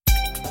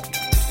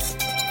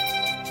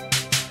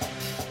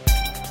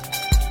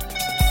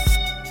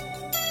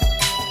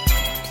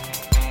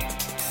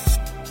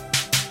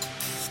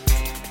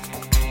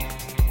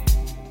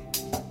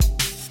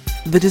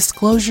the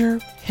disclosure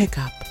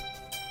hiccup,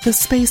 the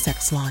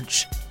SpaceX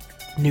launch,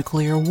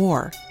 nuclear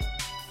war,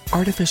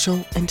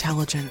 artificial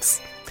intelligence.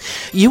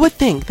 You would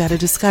think that a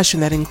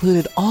discussion that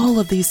included all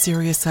of these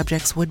serious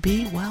subjects would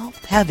be, well,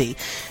 heavy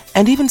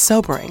and even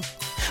sobering.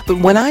 But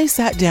when I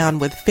sat down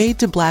with Fade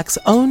to Black's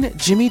own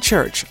Jimmy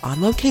Church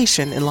on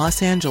location in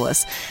Los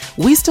Angeles,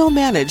 we still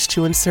managed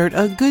to insert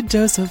a good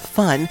dose of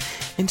fun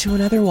into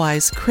an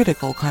otherwise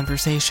critical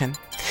conversation.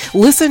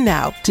 Listen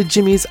now to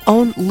Jimmy's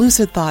own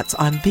lucid thoughts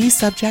on these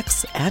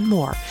subjects and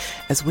more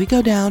as we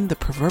go down the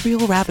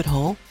proverbial rabbit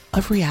hole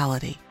of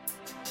reality.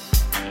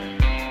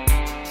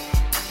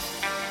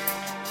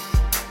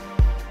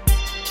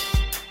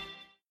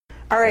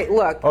 All right,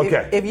 look,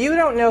 okay. if you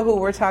don't know who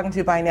we're talking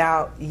to by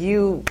now,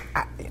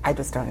 I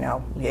just don't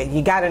know.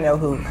 You got to know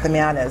who the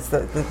man is.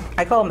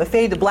 I call him the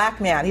Fade to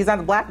Black man. He's not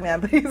the black man,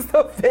 but he's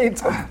the Fade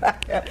to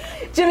Black man.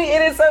 Jimmy,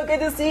 it is so good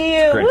to see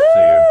you. Great to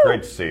see you.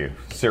 Great to see you.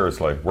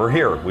 Seriously, we're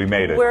here. We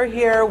made it. We're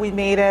here. We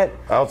made it.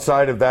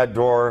 Outside of that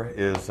door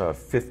is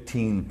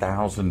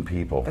 15,000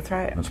 people. That's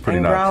right. It's pretty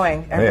and nuts.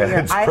 growing every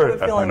year. I have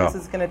a feeling I this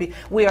is going to be.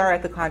 We are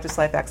at the Conscious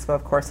Life Expo,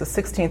 of course, the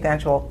 16th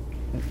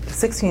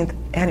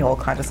annual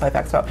Conscious Life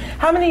Expo.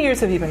 How many years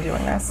have you been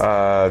doing this?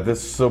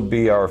 This will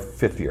be our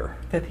fifth year.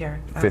 Fifth year.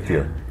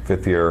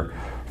 Fifth year.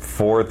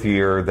 Fourth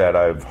year that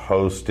I've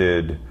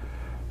hosted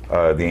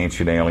the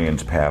Ancient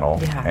Aliens panel.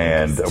 Yeah,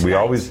 and we nice.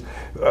 always,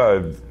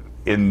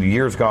 in the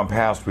years gone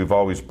past, we've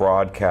always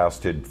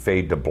broadcasted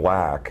Fade to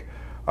Black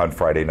on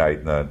Friday night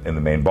in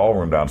the main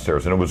ballroom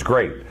downstairs, and it was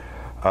great.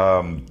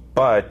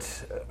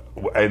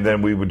 And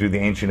then we would do the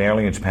Ancient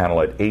Aliens panel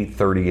at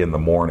 8:30 in the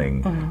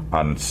morning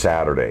on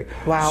Saturday.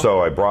 Wow.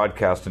 So I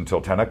broadcast until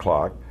 10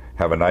 o'clock,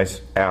 have a nice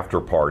after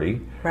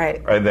party.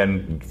 Right. And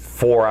then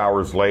 4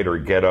 hours later,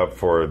 get up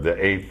for the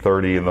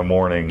 8:30 in the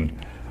morning,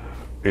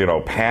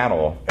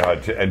 panel,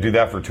 and do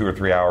that for 2 or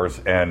 3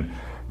 hours. And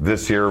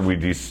this year we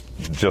just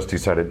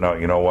decided, no,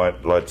 you know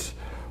what, let's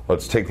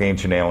take the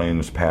Ancient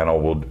Aliens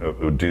panel,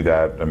 we'll do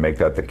that and make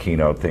that the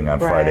keynote thing on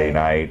Friday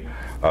night.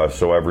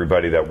 So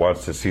everybody that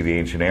wants to see the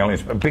Ancient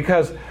Aliens,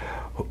 because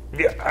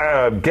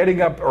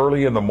getting up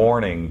early in the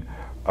morning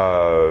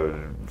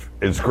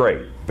is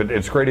great, but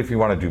it's great if you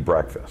want to do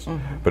breakfast.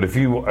 But if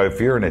you're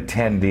an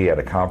attendee at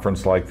a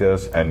conference like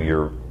this and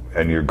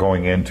you're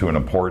going into an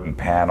important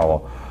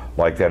panel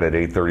like that at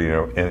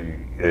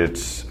 8:30,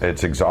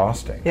 it's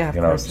exhausting. Yeah, of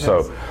course it So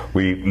is.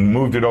 we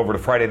moved it over to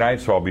Friday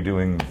night, so I'll be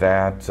doing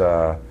that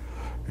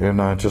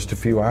in just a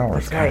few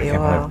hours. That's right, you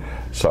will.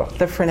 So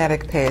the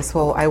frenetic pace.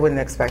 Well, I wouldn't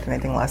expect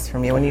anything less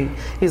from you when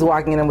he's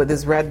walking in with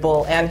his Red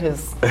Bull and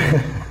his.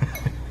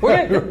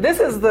 This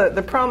is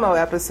the promo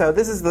episode.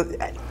 This is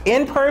the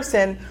in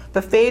person,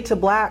 the Fade to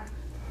Black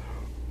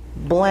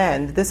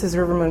blend. This is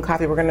River Moon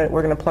Coffee. We're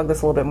gonna plug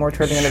this a little bit more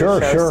toward the end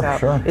of the show.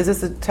 Sure. Is this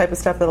the type of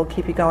stuff that'll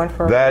keep you going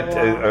for that?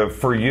 a while?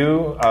 For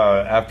you,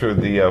 after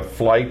the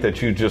flight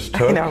that you just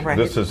took, I know, right?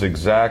 This is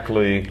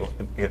exactly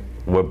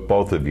what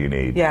both of you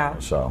need. Yeah.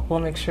 So we'll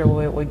make sure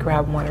we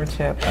grab one or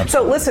two. Absolutely.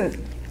 So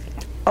listen.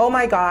 Oh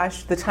my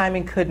gosh, the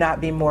timing could not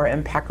be more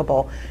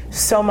impeccable.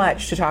 So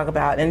much to talk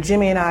about. And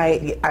Jimmy and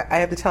I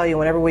have to tell you,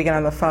 whenever we get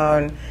on the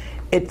phone,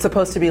 it's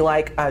supposed to be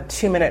like a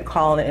 2-minute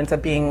call, and it ends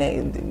up being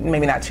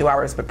maybe not 2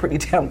 hours, but pretty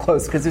damn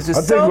close because there's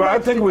just so much. I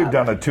think we've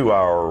done a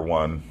 2-hour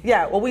one.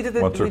 Yeah, well, we did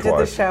the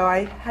twice. show.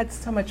 I had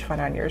so much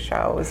fun on your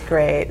show. It was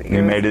great.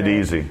 You made it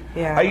easy.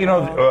 Yeah.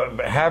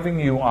 Having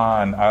you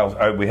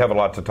on, we have a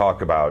lot to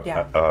talk about.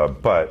 Yeah.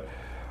 But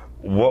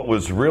what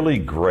was really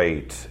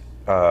great,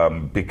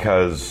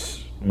 because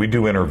we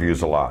do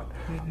interviews a lot,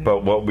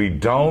 but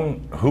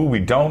who we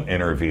don't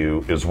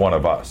interview is one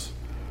of us,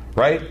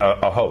 right?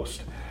 A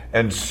host.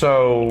 And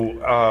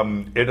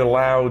so it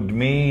allowed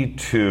me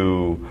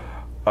to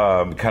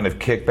kind of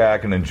kick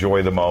back and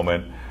enjoy the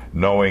moment,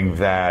 knowing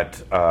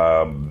that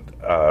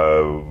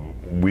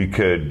we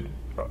could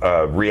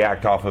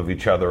react off of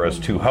each other as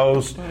two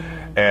hosts.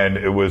 And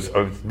it was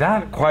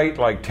not quite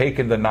like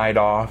taking the night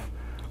off,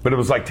 but it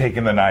was like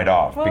taking the night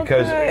off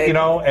because,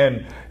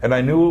 and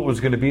I knew it was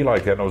going to be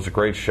like that. And it was a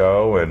great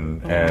show,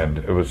 and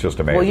it was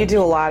just amazing. Well, you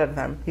do a lot of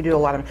them.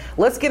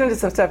 Let's get into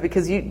some stuff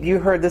because you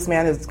heard this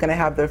man is going to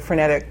have the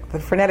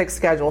frenetic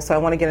schedule. So I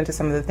want to get into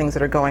some of the things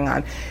that are going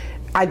on.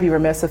 I'd be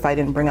remiss if I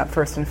didn't bring up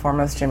first and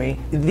foremost, Jimmy,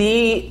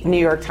 the New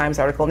York Times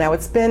article. Now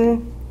it's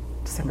been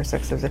December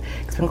 6th.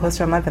 It's been close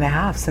to a month and a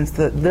half since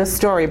this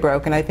story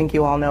broke, and I think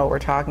you all know what we're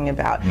talking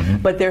about.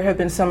 But there have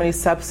been so many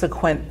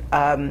subsequent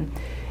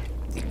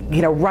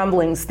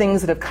rumblings,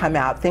 things that have come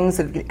out, things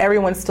that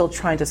everyone's still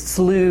trying to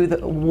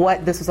sleuth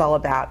what this was all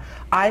about.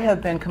 I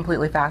have been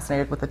completely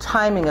fascinated with the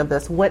timing of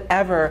this,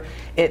 whatever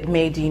it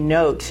may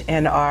denote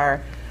in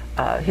our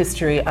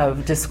history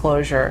of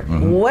disclosure.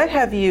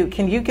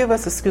 Can you give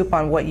us a scoop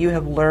on what you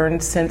have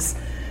learned since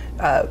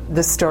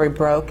this story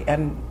broke,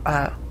 and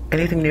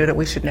anything new that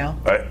we should know?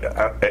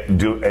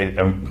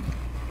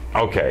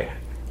 Okay.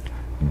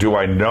 Do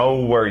I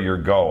know where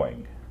you're going?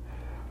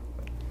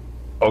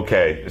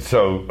 Okay,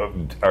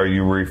 so are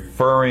you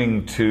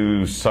referring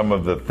to some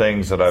of the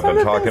things that I've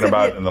been talking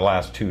about in the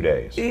last 2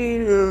 days?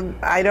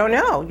 I don't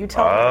know. You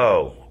tell me.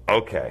 Oh,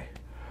 okay.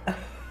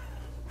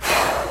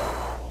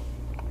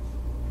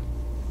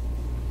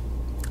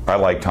 I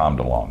like Tom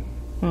DeLonge.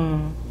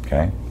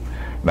 Okay?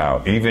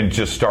 Now, even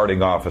just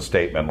starting off a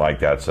statement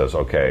like that says,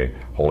 okay,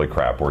 holy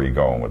crap, where are you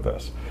going with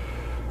this?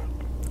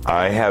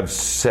 I have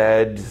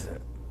said,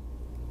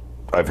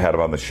 I've had him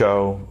on the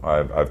show,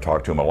 I've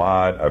talked to him a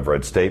lot, I've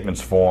read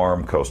statements for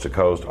him, coast to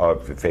coast,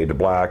 fade to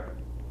black,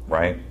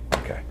 right?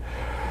 Okay.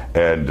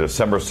 And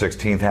December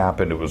 16th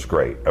happened, it was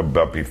great.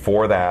 But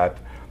before that,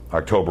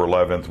 October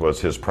 11th was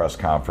his press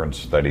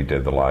conference that he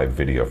did the live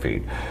video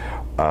feed.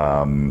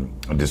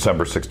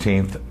 December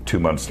 16th, 2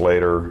 months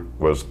later,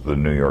 was the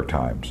New York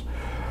Times.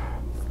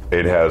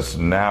 It has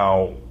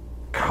now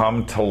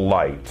come to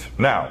light.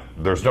 Now,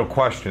 there's no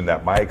question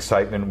that my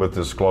excitement with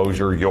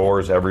disclosure,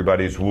 yours,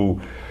 everybody's,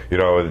 woo, you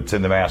know, it's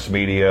in the mass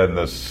media and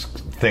this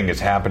thing is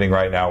happening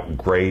right now,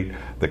 great.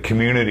 The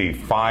community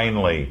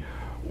finally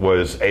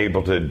was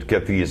able to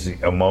get these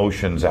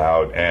emotions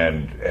out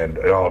and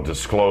oh,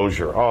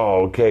 disclosure.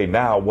 Oh, okay,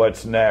 now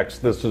what's next?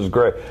 This is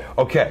great.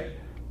 Okay,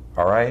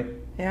 all right?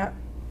 Yeah.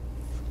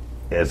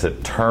 As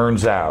it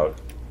turns out,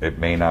 it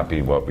may not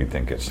be what we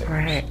think it seems.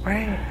 Right.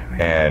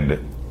 And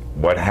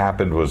what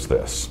happened was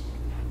this.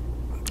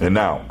 And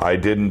now,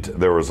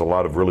 there was a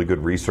lot of really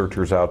good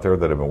researchers out there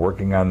that have been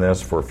working on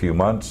this for a few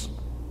months.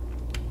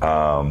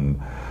 But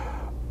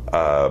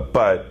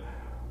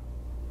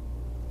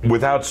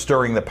without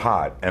stirring the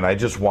pot, and I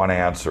just want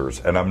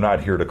answers, and I'm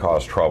not here to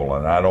cause trouble,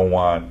 and I don't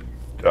want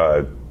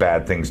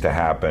bad things to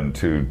happen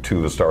to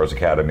the Stars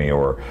Academy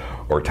or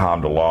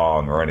Tom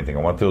DeLonge or anything.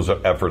 I want those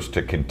efforts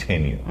to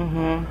continue.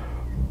 Mm-hmm.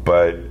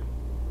 But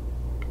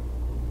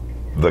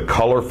the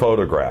color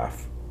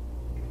photograph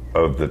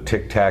of the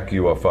Tic Tac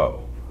UFO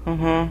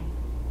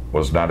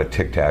was not a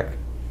Tic Tac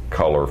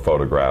color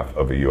photograph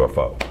of a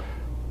UFO.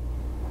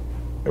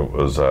 It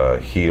was a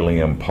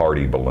helium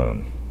party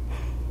balloon.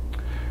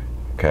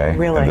 Okay?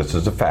 Really? And this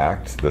is a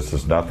fact. This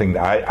is nothing.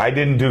 I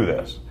didn't do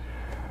this.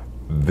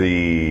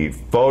 The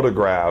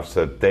photographs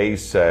that they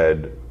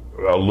said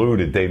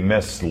they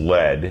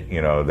misled,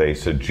 they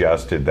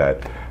suggested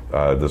that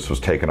this was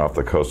taken off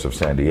the coast of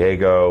San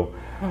Diego.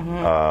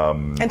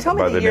 And tell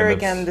me the year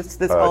again. This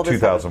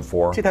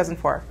 2004.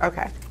 2004.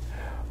 Okay.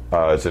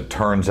 As it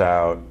turns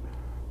out,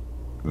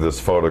 this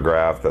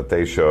photograph that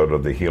they showed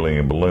of the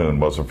helium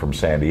balloon wasn't from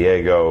San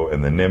Diego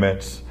and the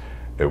Nimitz.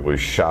 It was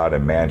shot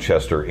in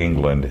Manchester,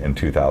 England in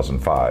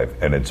 2005,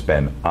 and it's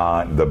been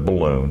on the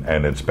balloon,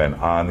 and it's been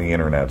on the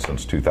internet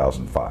since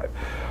 2005.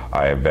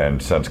 I have been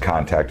since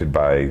contacted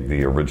by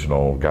the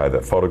original guy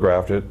that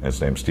photographed it. His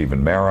name's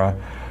Stephen Mera.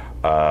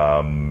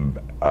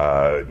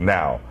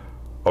 Now,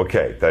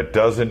 okay, that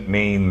doesn't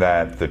mean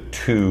that the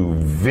two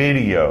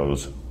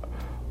videos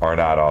are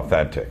not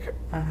authentic.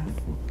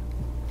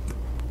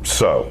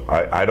 So,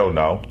 I don't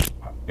know.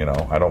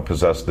 I don't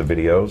possess the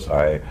videos.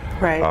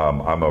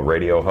 I'm a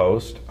radio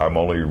host. I'm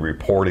only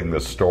reporting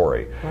this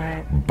story.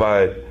 Right.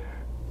 But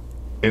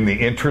in the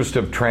interest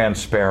of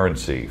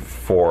transparency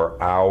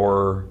for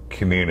our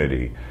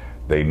community,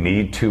 they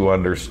need to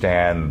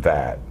understand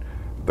that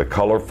the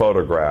color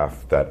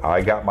photograph that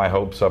I got my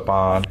hopes up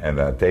on and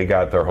that they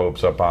got their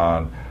hopes up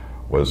on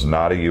was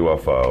not a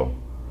UFO,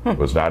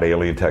 was not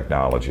alien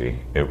technology.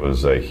 It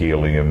was a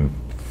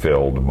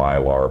helium-filled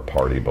Mylar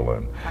party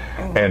balloon.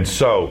 And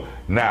so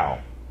now,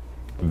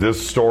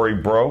 this story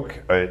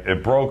broke.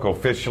 It broke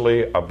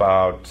officially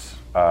about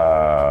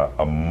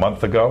a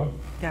month ago.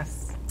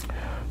 Yes.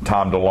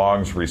 Tom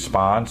DeLonge's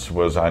response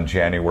was on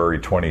January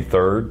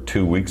 23rd,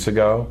 2 weeks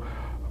ago.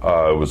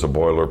 It was a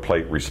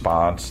boilerplate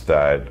response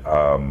that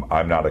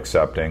I'm not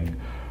accepting.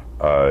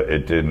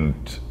 It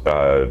didn't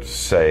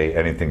say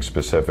anything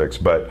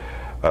specific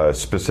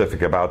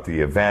about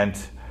the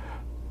event.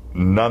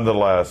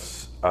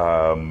 Nonetheless,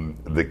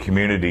 the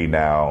community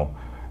now,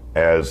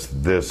 as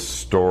this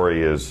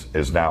story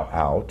is now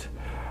out,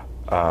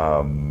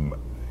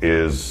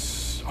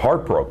 is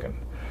heartbroken.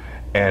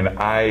 And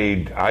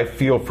I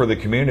feel for the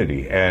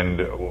community.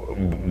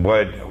 And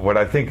what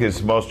I think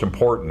is most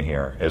important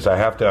here is I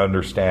have to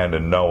understand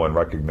and know and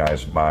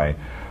recognize my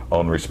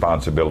own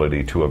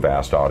responsibility to a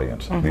vast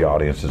audience. The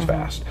audience is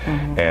vast.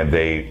 And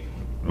they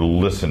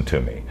listen to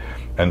me.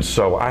 And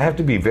so I have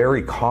to be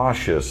very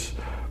cautious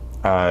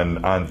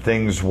on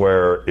things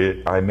where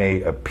I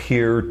may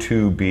appear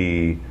to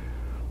be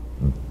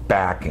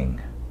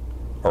backing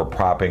or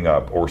propping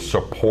up or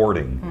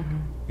supporting.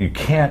 You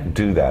can't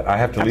do that. I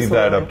have to leave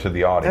that up to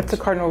the audience. That's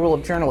the cardinal rule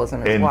of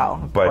journalism as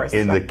well. But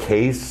in the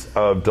case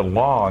of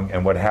DeLonge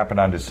and what happened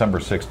on December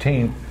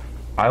 16th,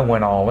 I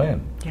went all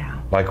in. Yeah.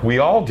 Like we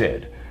all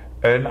did.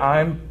 And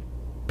I'm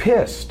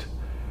pissed.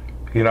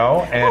 And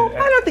I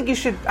don't think you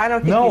should. I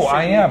don't think you should. No,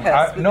 I am.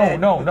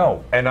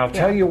 No. And I'll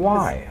tell you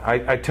why.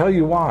 I tell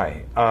you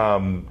why.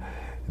 I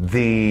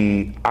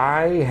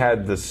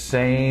had the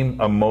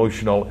same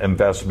emotional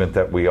investment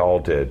that we all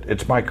did.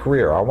 It's my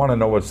career. I want to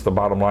know what's the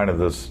bottom line of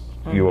this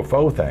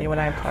UFO thing. You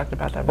and I have talked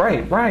about that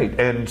before. Right.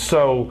 And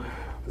so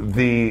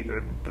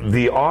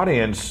the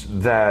audience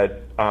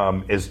that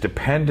is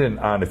dependent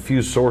on a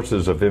few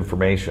sources of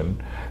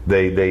information,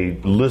 they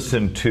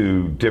listen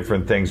to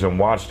different things and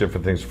watch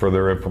different things for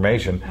their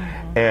information,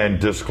 and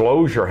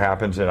disclosure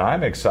happens, and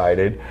I'm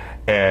excited,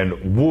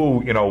 and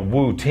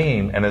woo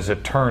team, and as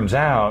it turns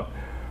out,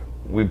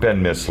 we've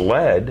been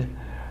misled.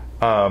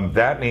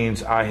 That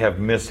means I have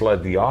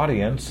misled the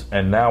audience,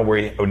 and now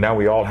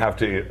we all have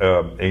to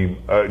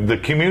the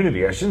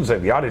community. I shouldn't say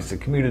the audience, the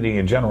community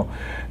in general.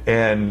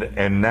 And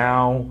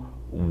now,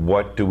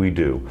 what do we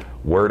do?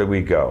 Where do we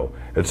go?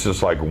 It's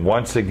just like,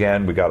 once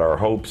again, we got our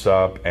hopes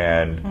up,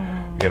 and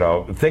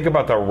think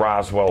about the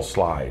Roswell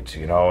slides,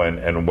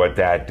 and what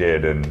that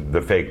did, and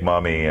the fake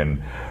mummy,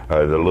 and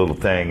the little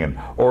thing,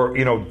 or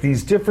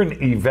these different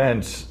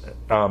events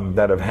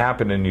that have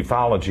happened in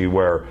ufology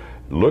where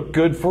looked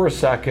good for a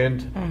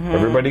second,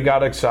 everybody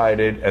got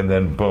excited, and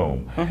then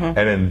boom.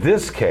 And in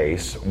this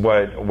case,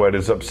 what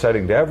is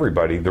upsetting to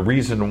everybody, the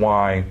reason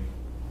why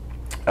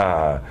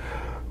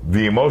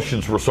the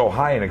emotions were so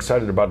high and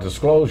excited about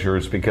disclosure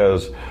is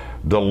because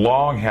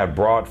DeLong had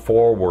brought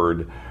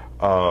forward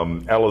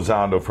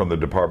Elizondo from the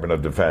Department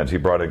of Defense. He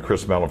brought in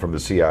Chris Mellon from the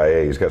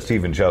CIA. He's got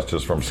Stephen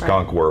Justice from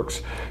Skunk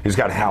Works. He's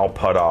got Hal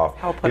Puthoff.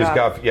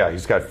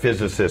 He's got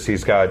physicists.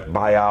 He's got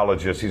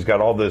biologists. He's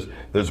got all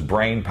this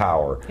brain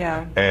power.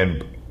 Yeah.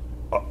 And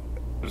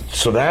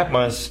so that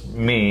must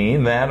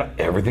mean that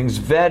everything's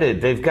vetted.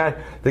 They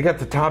got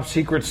the top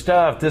secret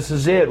stuff. This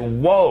is it.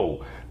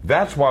 Whoa.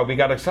 That's why we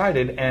got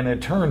excited. And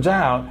it turns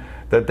out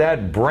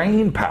that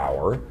brain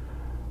power,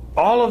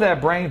 all of that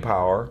brain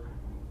power,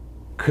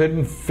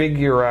 couldn't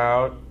figure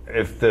out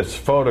if this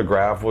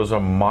photograph was a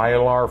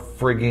Mylar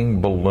frigging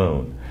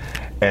balloon.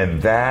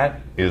 And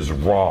that is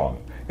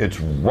wrong. It's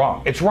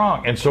wrong. It's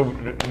wrong. And so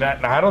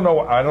I don't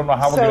know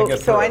how we're going to get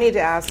through So I it. need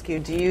to ask you,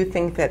 do you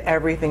think that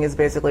everything is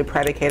basically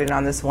predicated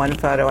on this one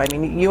photo? I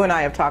mean, you and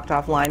I have talked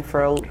offline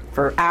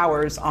for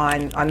hours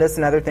on this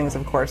and other things,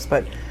 of course,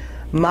 but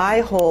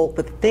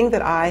the thing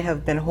that I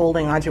have been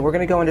holding on to, we're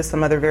going to go into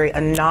some other very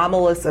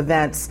anomalous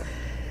events.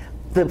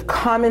 The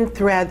common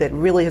thread that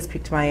really has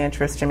piqued my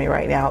interest, Jimmy,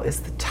 right now is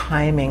the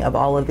timing of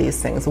all of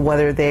these things,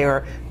 whether they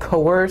are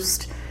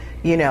coerced,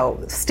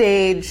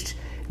 staged.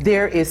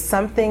 There is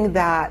something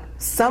that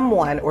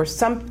someone or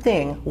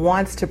something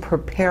wants to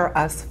prepare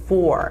us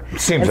for.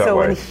 Seems and that so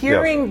way. in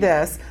hearing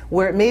this,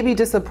 where it may be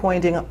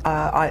disappointing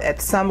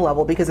at some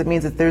level because it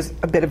means that there's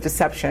a bit of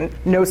deception,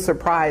 no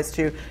surprise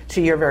to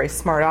your very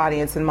smart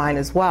audience and mine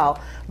as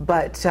well,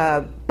 but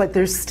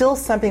there's still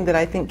something that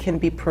I think can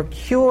be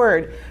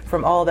procured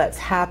from all that's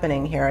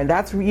happening here, and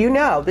that's,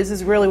 this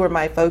is really where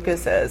my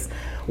focus is.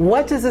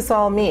 What does this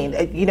all mean?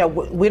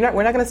 We're not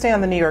going to stay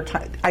on the New York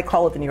Times. I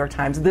call it the New York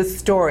Times. This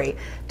story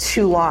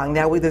too long.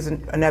 Now there's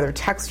another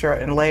texture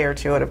and layer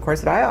to it, of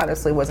course, that I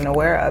honestly wasn't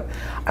aware of.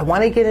 I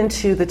want to get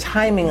into the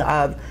timing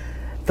of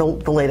the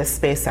latest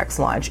SpaceX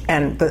launch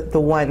and the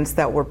ones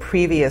that were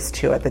previous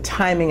to it. The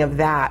timing of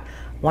that.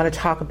 I want to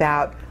talk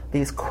about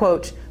these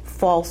quote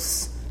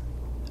false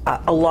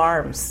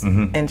alarms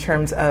in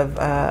terms of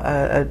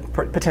a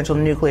potential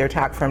nuclear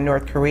attack from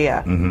North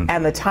Korea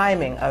and the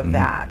timing of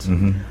that.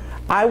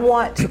 I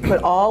want to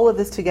put all of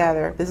this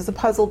together. This is a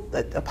puzzle,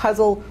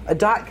 a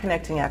dot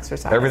connecting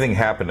exercise. Everything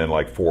happened in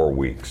like 4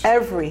 weeks.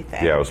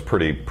 Everything. Yeah, it was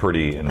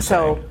pretty insane.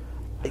 So,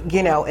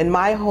 in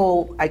my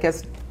whole, I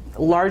guess,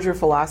 larger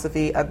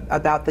philosophy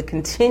about the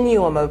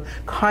continuum of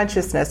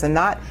consciousness and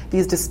not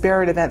these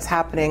disparate events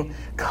happening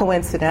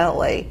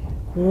coincidentally,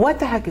 what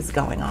the heck is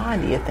going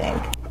on, do you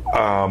think?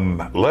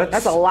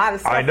 That's a lot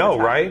of stuff. I know,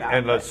 right? About,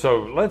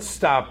 and let's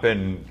stop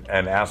and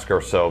ask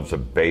ourselves a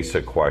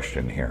basic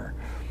question here.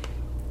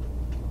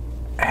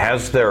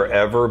 Has there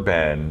ever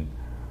been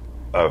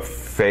a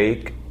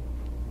fake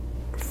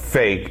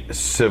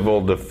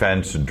civil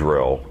defense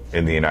drill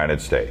in the United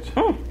States?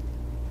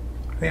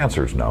 The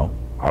answer is no.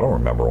 I don't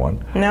remember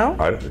one.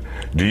 No?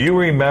 Do you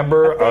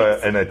remember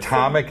an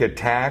atomic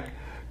attack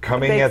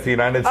coming at the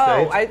United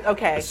States?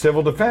 Okay.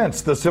 Civil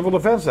defense. The civil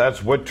defense,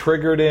 that's what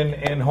triggered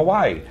in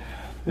Hawaii.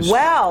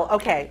 Well,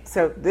 okay,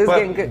 so this is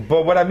getting good.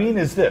 But what I mean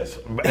is this.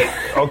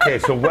 Okay,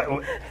 so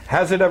what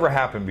has it ever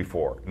happened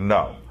before?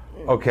 No.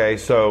 Okay,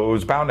 so it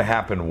was bound to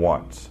happen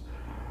once.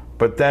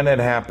 But then it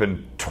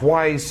happened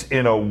twice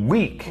in a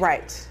week.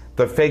 Right.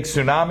 The fake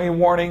tsunami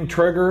warning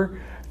trigger.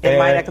 In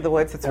my neck of the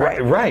woods, that's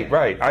right.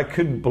 Right. I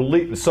couldn't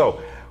believe.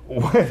 So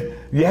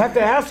you have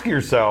to ask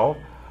yourself,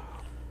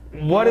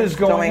 what is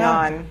going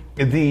on?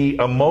 The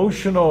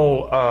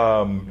emotional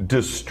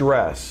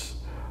distress.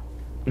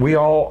 We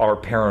all are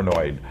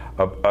paranoid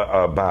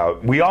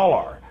about. We all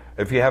are.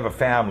 If you have a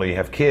family, you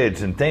have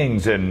kids and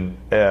things,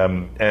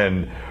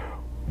 and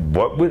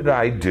what would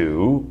I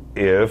do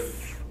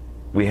if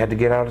we had to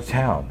get out of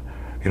town?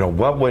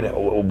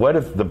 What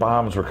if the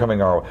bombs were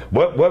coming our way?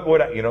 What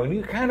would I,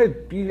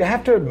 you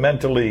have to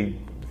mentally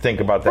think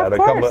about that. Of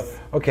course.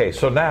 Okay,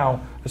 so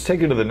now let's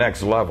take it to the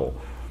next level.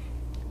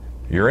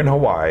 You're in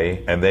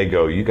Hawaii and they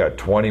go, you got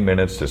 20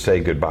 minutes to say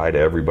goodbye to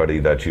everybody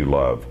that you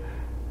love.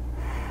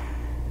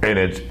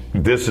 And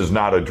this is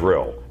not a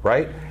drill,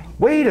 right?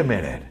 Wait a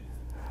minute.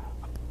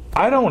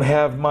 I don't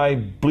have my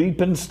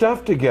bleeping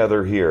stuff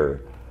together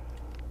here.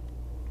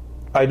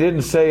 I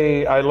didn't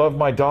say I love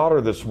my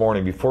daughter this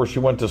morning before she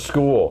went to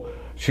school.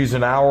 She's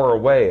an hour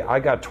away. I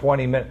got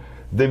 20 minutes.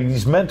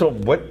 These mental,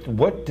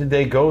 what did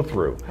they go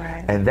through?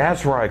 Right. And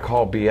that's where I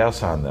call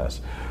BS on this.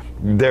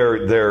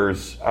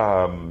 There's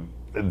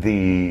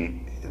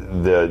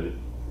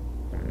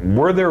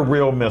were there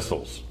real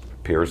missiles?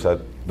 Appears that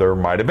there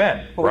might have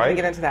been, Well, right? we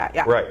can get into that,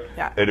 yeah. Right.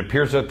 Yeah. It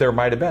appears that there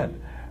might have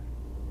been.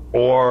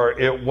 Or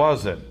it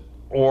wasn't.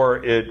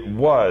 Or it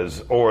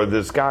was. Or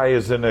this guy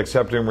isn't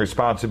accepting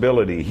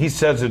responsibility. He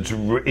says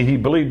he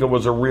believed it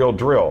was a real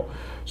drill.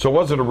 So it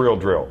wasn't a real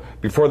drill.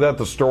 Before that,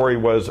 the story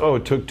was,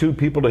 it took 2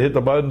 people to hit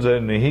the buttons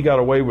and he got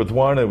away with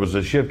 1. It was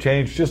a shift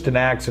change, just an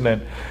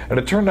accident. And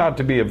it turned out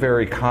to be a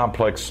very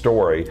complex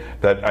story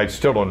that I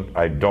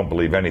don't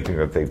believe anything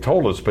that they've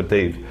told us, but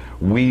they've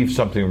weaved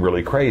something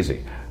really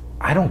crazy.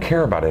 I don't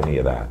care about any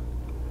of that.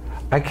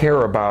 I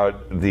care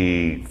about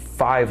the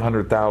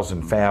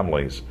 500,000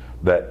 families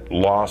that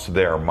lost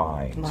their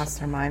minds. Lost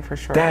their mind for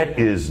sure. That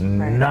is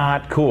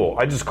not cool.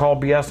 I just call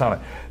BS on it.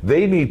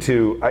 They need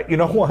to, you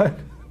know what?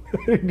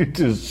 They need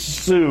to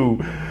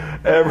sue.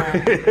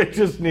 They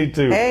just need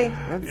to. Hey,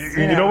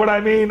 you know what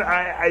I mean?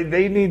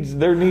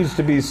 There needs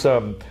to be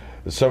some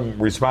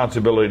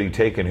responsibility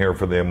taken here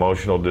for the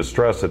emotional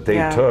distress that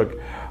they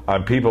took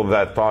on people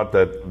that thought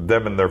that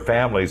them and their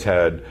families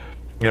had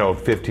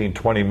 15,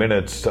 20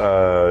 minutes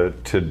to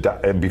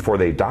die before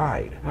they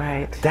died.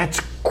 Right.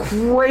 That's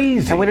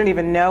crazy. And we don't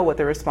even know what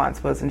the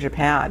response was in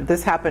Japan.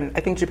 This happened,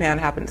 I think Japan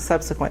happened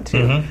subsequent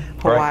to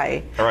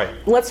Hawaii. All right.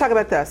 Let's talk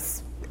about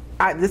this.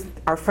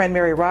 Our friend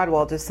Mary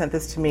Rodwell just sent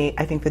this to me,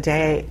 I think the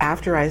day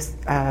after I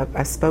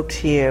spoke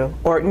to you,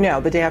 or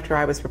no, the day after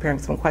I was preparing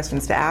some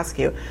questions to ask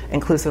you,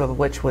 inclusive of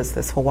which was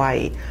this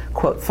Hawaii,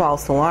 quote,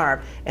 false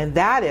alarm. And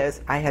that is,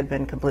 I had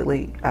been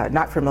completely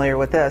not familiar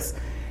with this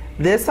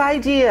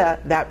idea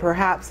that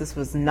perhaps this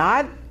was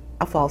not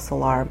a false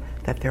alarm,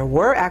 that there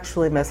were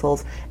actually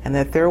missiles, and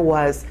that there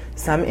was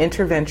some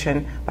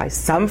intervention by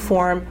some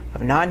form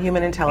of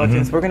non-human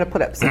intelligence. We're going to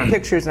put up some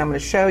pictures, and I'm going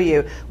to show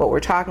you what we're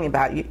talking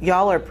about.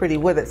 Y'all are pretty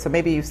with it, so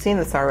maybe you've seen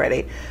this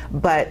already.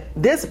 But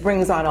this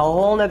brings on a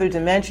whole other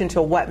dimension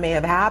to what may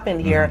have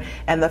happened here,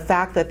 and the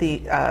fact that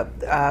the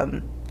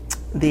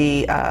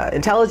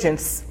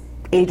intelligence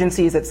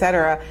agencies, et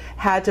cetera,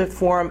 had to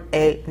form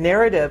a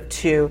narrative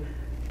to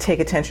take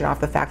attention off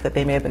the fact that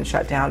they may have been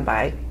shut down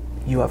by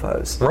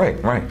UFOs.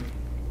 Right.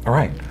 All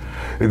right.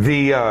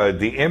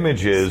 The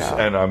images,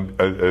 and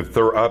if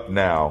they're up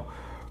now,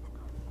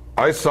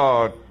 I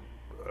saw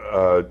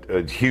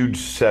a huge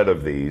set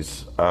of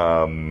these,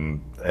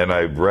 and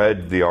I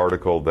read the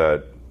article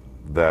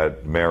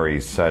that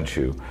Mary sent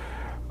you.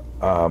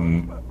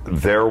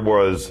 There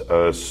was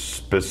a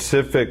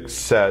specific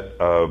set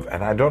of,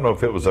 and I don't know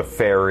if it was a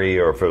ferry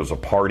or if it was a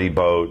party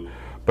boat,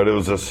 but it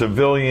was a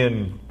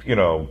civilian,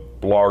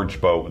 large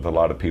boat with a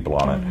lot of people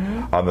on it,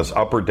 on this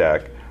upper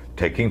deck,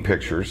 taking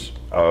pictures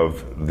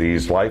of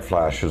these light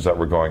flashes that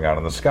were going on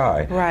in the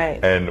sky.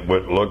 Right. And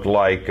what looked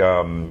like,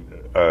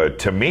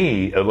 to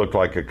me, it looked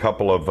like a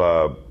couple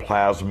of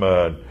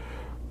plasma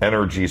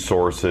energy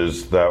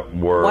sources that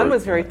were... One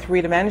was very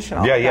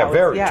three-dimensional.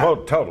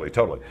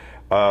 Totally.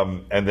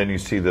 And then you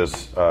see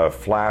this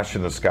flash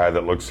in the sky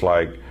that looks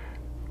like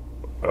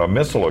a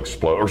missile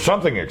exploded, or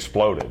something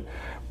exploded.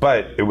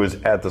 But it was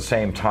at the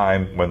same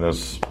time when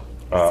this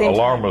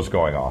alarm was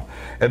going off.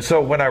 And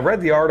so when I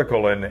read the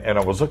article and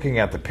I was looking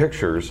at the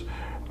pictures,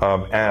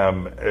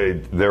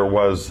 there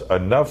was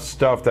enough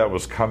stuff that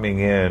was coming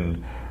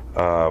in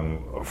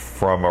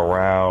from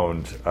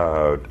around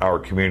our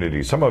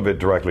community, some of it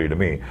directly to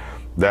me,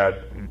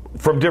 that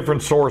from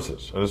different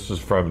sources, and this is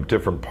from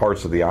different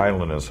parts of the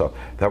island and stuff,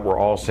 that were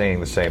all saying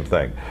the same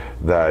thing,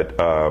 that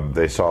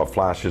they saw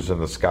flashes in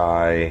the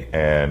sky,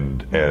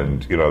 and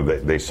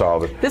they saw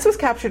This was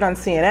captured on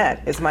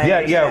CNN, is my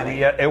understanding.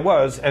 Yeah, it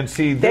was. And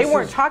see, they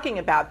weren't talking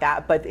about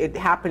that, but it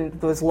happened.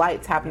 Those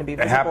lights happened to be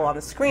visible on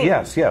the screen.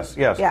 Yes.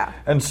 Yeah.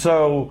 And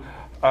so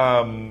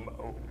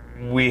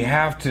we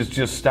have to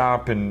just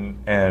stop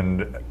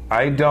and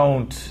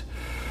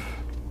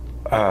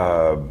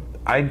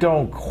I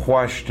don't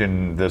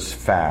question this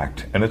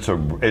fact, and it's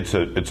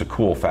a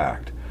cool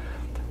fact.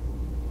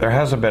 There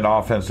hasn't been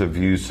offensive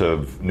use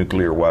of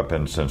nuclear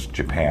weapons since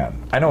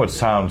Japan. I know it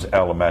sounds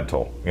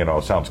elemental,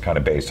 it sounds kind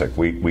of basic.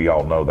 We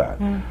all know that.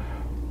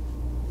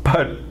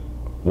 But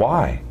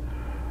why?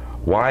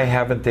 Why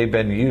haven't they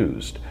been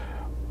used?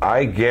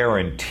 I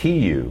guarantee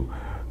you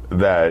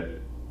that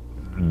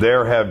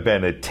there have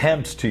been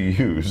attempts to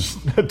use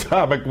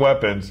atomic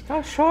weapons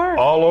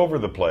all over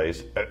the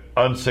place,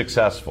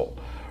 unsuccessful.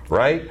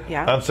 Right?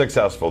 Yeah.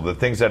 Unsuccessful. The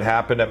things that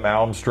happened at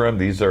Malmstrom,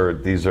 these are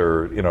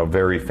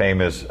very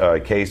famous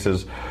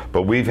cases.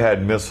 But we've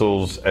had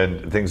missiles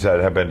and things that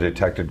have been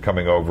detected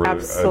coming over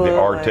the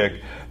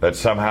Arctic that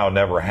somehow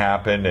never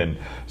happened, and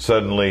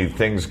suddenly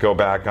things go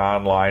back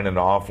online and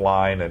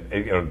offline,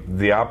 and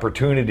the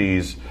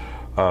opportunities,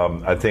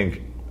 I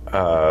think,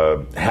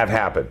 have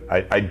happened.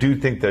 I do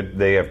think that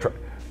they have.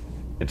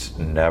 It's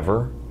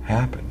never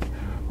happened.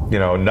 You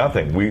know,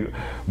 nothing. We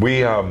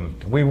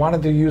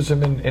wanted to use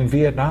them in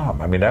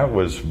Vietnam. I mean, that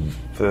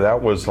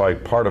was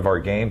like part of our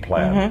game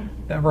plan.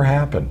 Never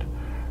happened.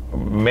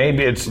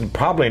 Maybe it's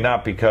probably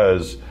not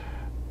because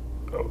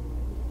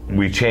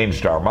we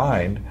changed our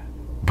mind,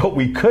 but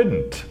we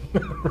couldn't.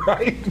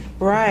 Right.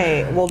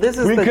 Right. Well, this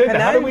is we the couldn't.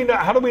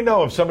 How do we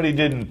know if somebody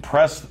didn't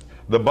press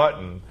the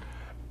button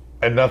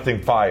and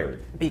nothing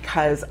fired?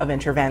 Because of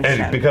intervention.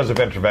 And because of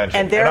intervention.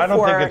 And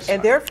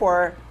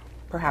therefore,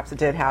 perhaps it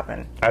did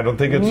happen. I don't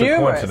think it's a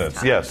coincidence.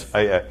 Times.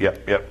 Yes.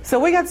 Yep. So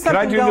we got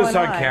something going on. Can I do this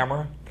on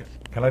camera?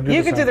 Can I do this?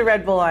 You can do the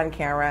Red Bull on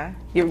camera.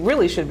 You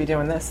really should be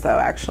doing this, though,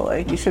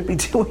 actually. You should be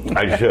doing this.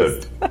 I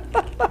should.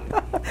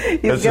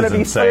 He's going to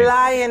be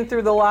flying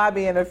through the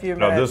lobby in a few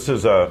minutes.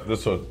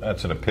 No,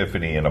 that's an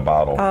epiphany in a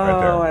bottle right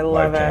there. Oh, I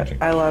love it.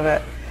 I love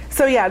it.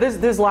 So, yeah,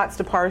 there's lots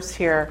to parse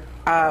here.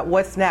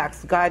 What's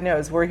next? God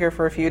knows. We're here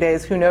for a few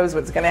days. Who knows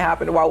what's going to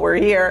happen while we're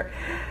here?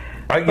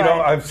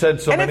 I've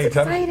said so many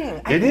times.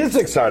 Exciting. It is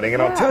exciting,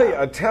 and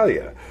I'll tell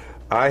you,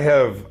 I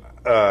have.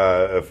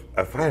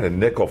 If I had a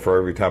nickel for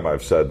every time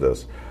I've said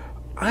this,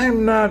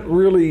 I'm not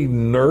really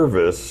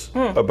nervous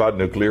about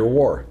nuclear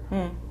war.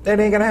 It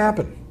ain't gonna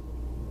happen.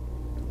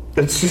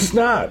 It's just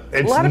not.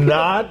 It's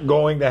not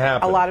going to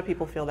happen. A lot of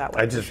people feel that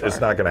way. It's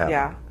not going to happen.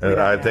 Yeah. And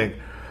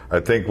I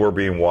think we're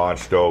being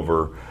watched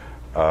over.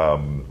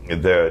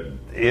 That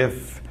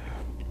if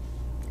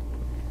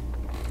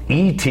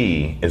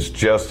E.T. is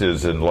just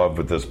as in love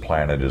with this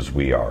planet as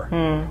we are,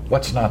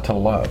 what's not to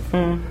love?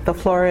 The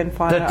flora and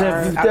fauna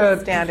are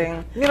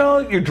outstanding. You know,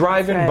 you're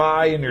driving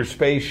by in your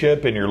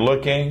spaceship and you're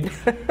looking,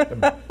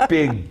 a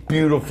big,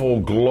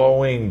 beautiful,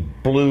 glowing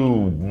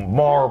blue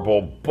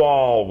marble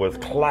ball with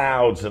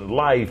clouds and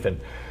life, and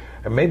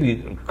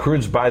maybe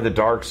cruise by the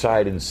dark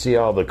side and see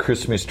all the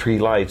Christmas tree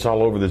lights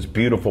all over this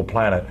beautiful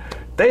planet.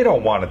 They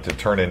don't want it to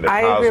turn into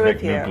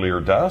cosmic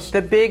nuclear dust.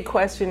 The big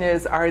question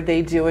is, are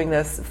they doing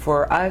this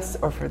for us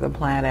or for the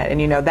planet?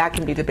 And, you know, that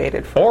can be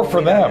debated. Or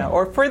for them.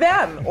 Or for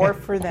them. Or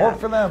for them. Or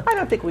for them. I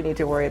don't think we need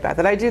to worry about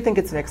that. I do think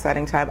it's an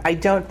exciting time. I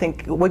don't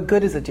think, what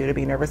good does it do to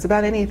be nervous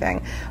about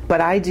anything?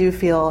 But I do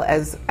feel,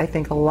 as I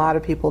think a lot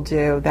of people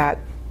do, that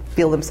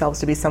feel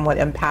themselves to be somewhat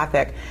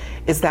empathic,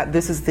 is that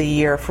this is the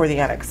year for the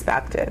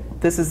unexpected.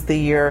 This is the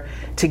year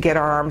to get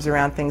our arms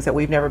around things that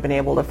we've never been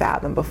able to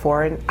fathom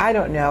before. And I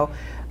don't know.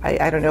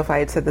 I don't know if I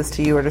had said this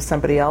to you or to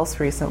somebody else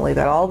recently,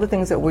 that all the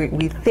things that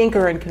we think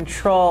are in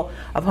control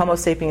of Homo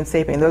sapiens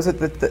sapiens, those are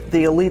the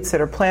elites that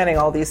are planning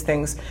all these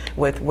things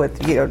with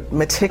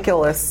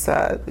meticulous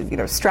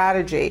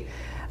strategy.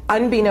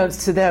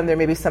 Unbeknownst to them, there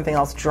may be something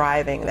else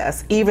driving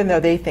this, even though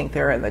they think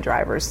they're in the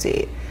driver's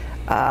seat.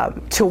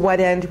 To what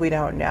end, we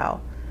don't know.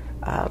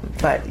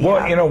 But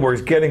we're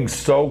getting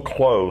so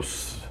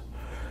close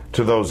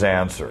to those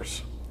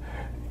answers,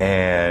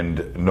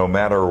 and no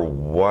matter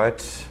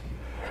what.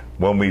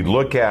 When we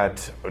look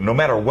at, no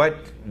matter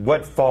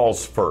what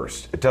falls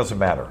first, it doesn't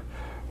matter.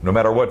 No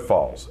matter what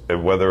falls,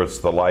 whether it's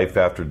the life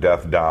after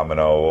death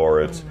domino, or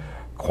it's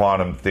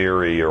quantum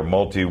theory, or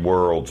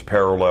multi-worlds,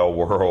 parallel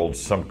worlds,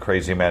 some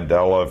crazy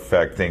Mandela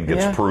effect thing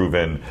gets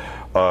proven,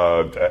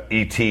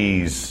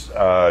 ETs,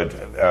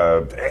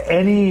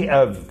 any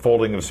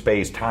folding of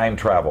space, time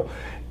travel,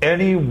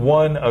 any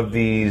one of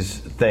these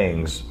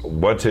things,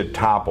 once it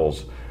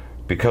topples,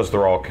 because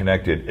they're all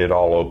connected, it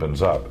all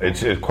opens up.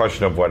 It's a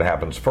question of what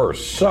happens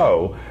first.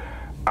 So,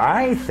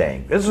 I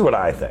think this is what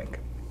I think.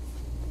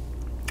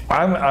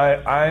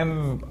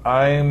 I'm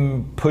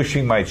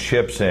pushing my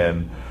chips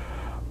in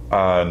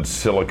on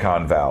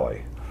Silicon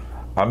Valley.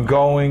 I'm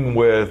going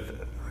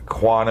with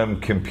quantum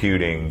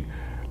computing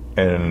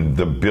and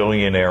the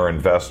billionaire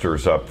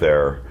investors up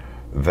there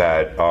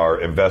that are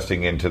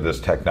investing into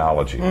this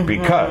technology,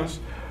 because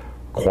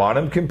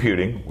quantum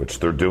computing, which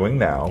they're doing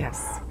now.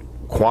 Yes.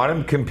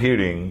 Quantum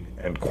computing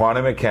and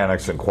quantum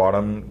mechanics and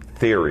quantum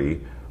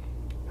theory,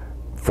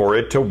 for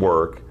it to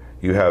work,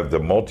 you have the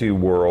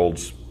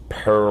multi-worlds,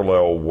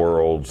 parallel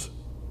worlds,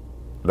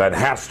 that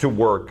has to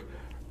work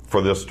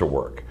for this to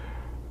work.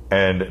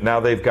 And now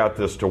they've got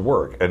this to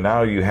work. And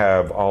now you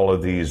have all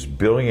of these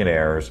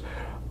billionaires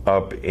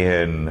up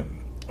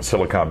in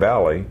Silicon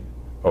Valley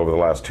over the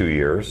last 2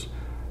 years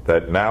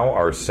that now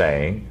are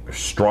saying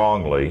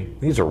strongly,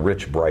 these are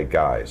rich, bright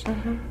guys,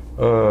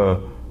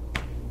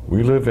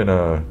 We live in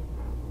a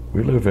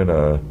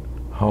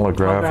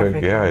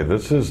holographic. Yeah,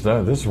 this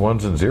is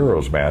ones and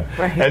zeros, man.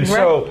 Right. And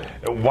so,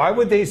 why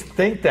would they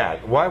think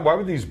that? Why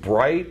would these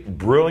bright,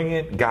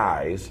 brilliant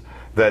guys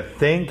that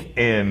think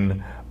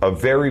in a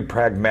very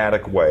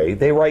pragmatic way?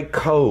 They write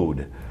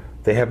code.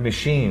 They have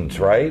machines,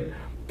 right?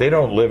 They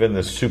don't live in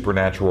this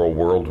supernatural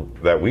world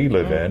that we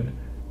live in,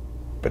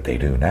 but they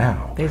do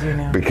now. They do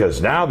now.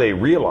 Because now they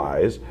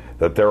realize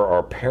that there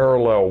are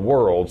parallel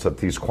worlds that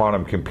these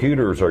quantum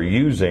computers are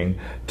using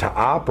to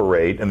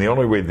operate, and the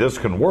only way this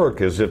can work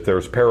is if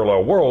there's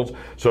parallel worlds.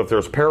 So if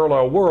there's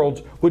parallel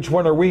worlds, which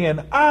one are we in?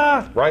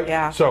 Right?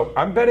 Yeah. So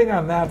I'm betting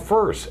on that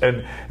first.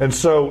 And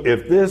so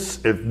if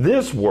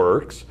this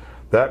works,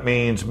 That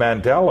means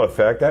Mandela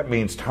effect. That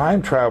means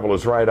time travel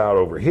is right out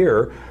over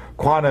here.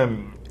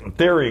 Quantum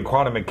theory and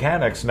quantum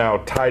mechanics now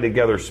tie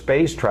together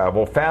space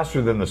travel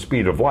faster than the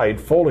speed of light,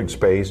 folding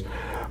space,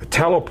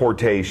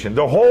 teleportation.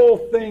 The whole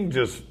thing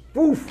just,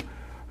 poof.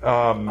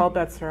 All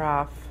bets are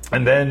off.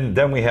 And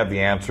then we have the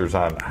answers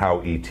on how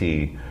ET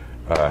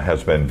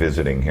has been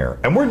visiting here.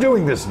 And we're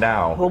doing this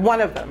now. Well,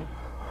 one of them.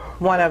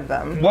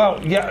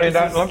 Well, yeah, and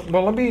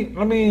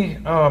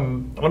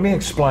let me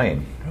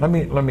explain.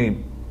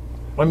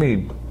 Let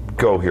me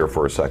go here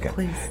for a second.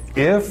 Please.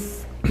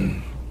 If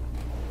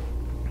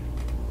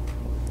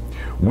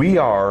we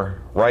are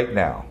right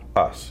now,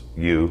 us,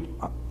 you,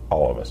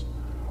 all of us,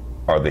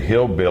 are the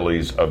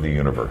hillbillies of the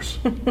universe.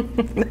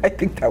 I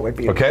think that would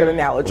be a good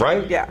analogy.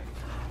 Right? Yeah.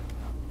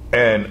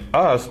 And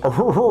us,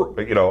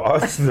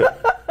 us,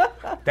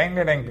 ding,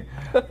 ding, ding.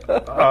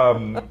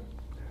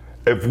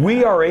 If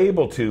we are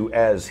able to,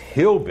 as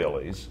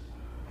hillbillies,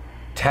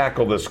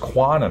 tackle this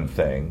quantum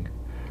thing,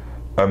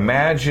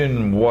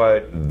 imagine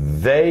what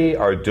they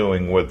are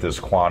doing with this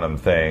quantum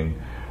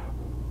thing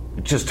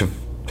just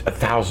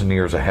 1,000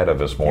 years ahead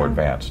of us, more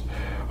advanced.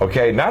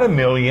 Okay, not 1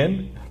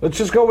 million. Let's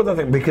just go with the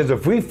thing, because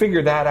if we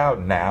figure that out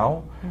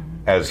now,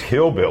 as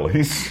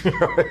hillbillies,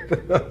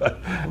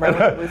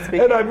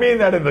 and I mean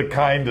that in the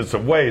kindest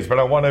of ways, but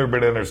I want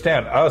everybody to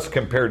understand, us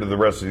compared to the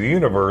rest of the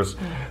universe,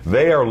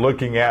 they are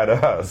looking at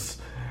us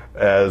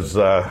as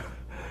not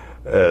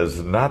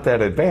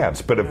that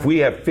advanced. But if we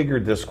have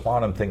figured this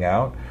quantum thing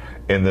out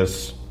in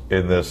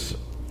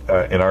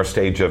our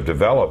stage of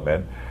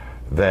development,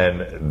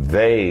 then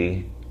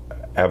they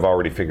have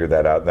already figured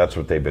that out. And that's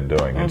what they've been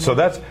doing, and so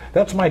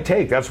that's my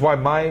take. That's why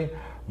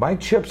my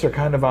chips are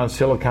kind of on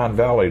Silicon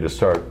Valley to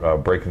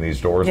start breaking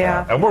these doors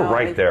down. And we're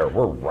right there.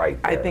 We're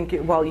right there. I think, you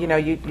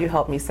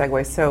help me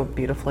segue so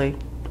beautifully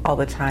all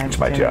the time. It's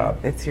my job.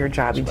 It's your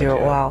job. You do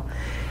it well.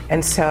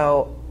 And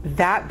so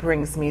that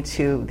brings me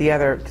to the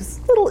other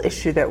just little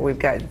issue that we've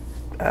got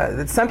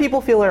that some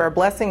people feel are a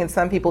blessing and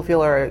some people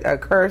feel are a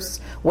curse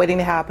waiting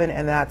to happen,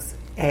 and that's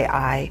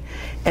AI.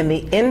 And the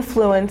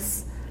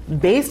influence,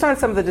 based on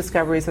some of the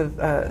discoveries of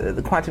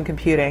the quantum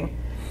computing,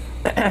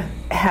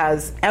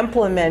 has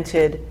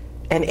implemented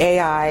an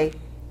AI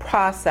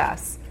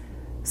process.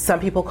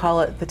 Some people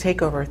call it the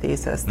takeover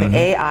thesis, the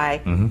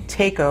AI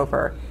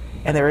takeover,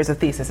 and there is a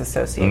thesis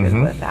associated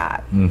with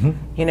that.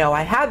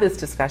 I had this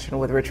discussion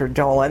with Richard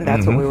Dolan.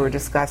 That's what we were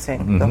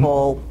discussing, the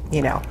whole,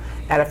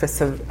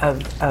 edifice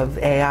of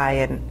AI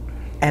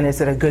and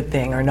is it a good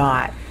thing or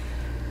not?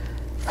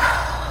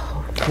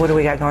 What do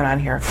we got going on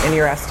here, in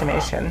your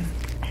estimation?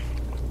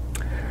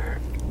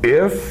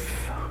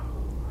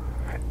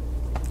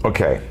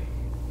 Okay,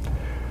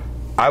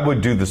 I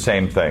would do the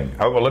same thing.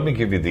 Well, let me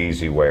give you the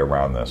easy way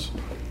around this.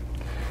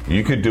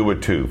 You could do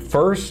it too.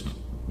 First,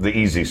 the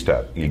easy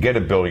step. You get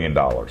 $1 billion.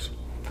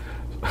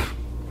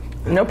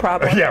 No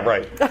problem. Yeah,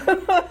 right.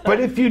 But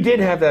if you did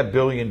have that $1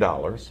 billion,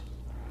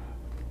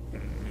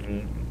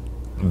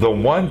 the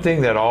one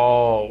thing that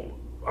all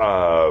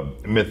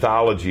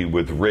mythology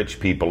with rich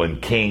people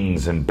and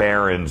kings and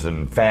barons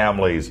and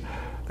families,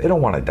 they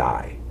don't want to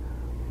die.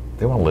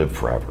 They want to live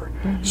forever.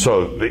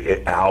 So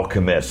the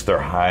alchemists, they're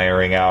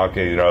hiring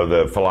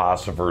the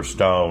Philosopher's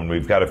Stone.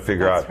 We've got to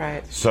figure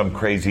out some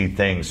crazy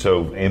thing.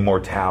 So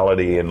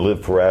immortality and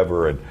live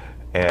forever.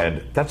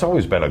 And that's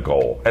always been a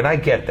goal. And I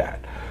get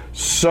that.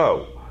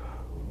 So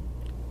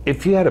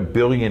if you had $1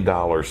 billion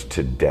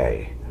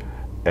today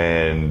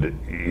and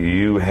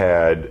you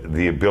had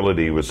the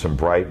ability with some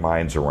bright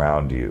minds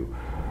around you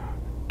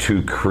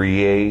to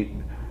create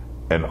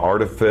an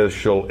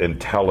artificial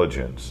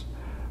intelligence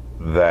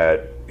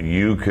that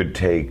you could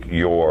take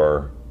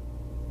your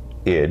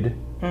id,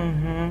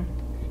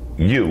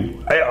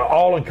 you,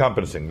 all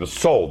encompassing, the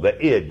soul,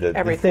 the id,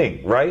 the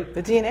thing, right?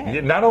 The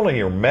DNA. Not only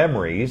your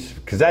memories,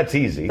 because that's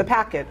easy. The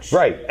package.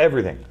 Right,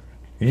 everything.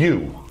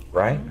 You,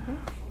 right?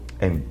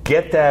 And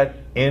get that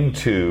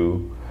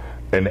into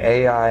an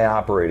AI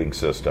operating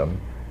system.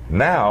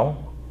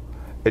 Now,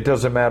 it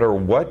doesn't matter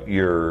what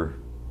your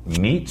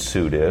meat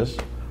suit is,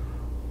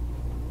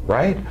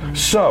 right?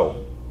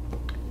 So,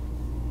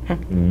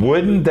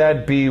 wouldn't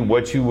that be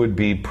what you would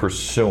be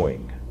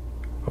pursuing?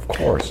 Of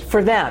course.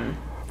 For them.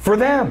 For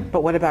them.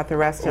 But what about the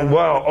rest of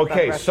Well,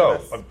 okay, so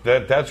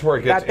that's where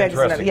it gets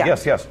interesting. Yeah.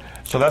 Yes.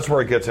 So that's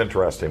where it gets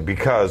interesting,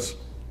 because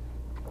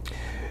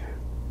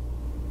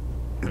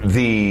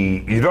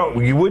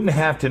you wouldn't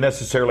have to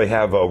necessarily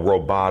have a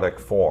robotic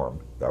form.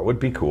 That would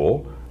be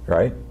cool,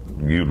 right?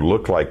 You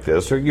look like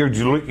this, or you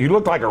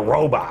look like a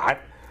robot.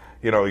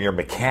 You're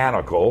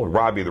mechanical,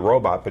 Robbie the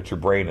robot, but your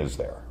brain is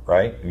there,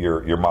 right?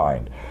 Your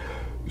mind.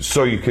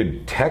 So you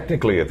could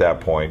technically at that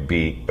point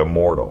be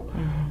immortal,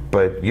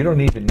 but you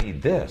don't even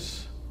need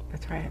this.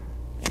 That's right.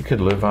 You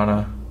could live on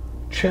a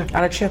chip.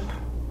 On a chip.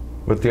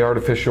 With the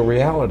artificial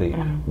reality,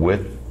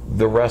 with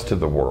the rest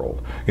of the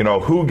world.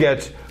 Who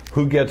gets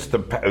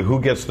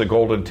the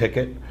golden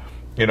ticket?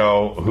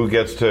 Who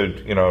gets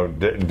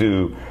to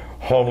do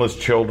homeless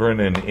children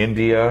in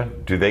India,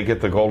 do they get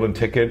the golden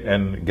ticket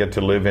and get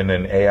to live in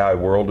an AI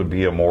world and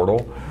be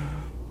immortal?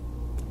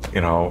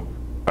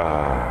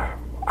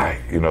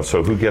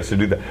 So who gets to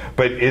do that?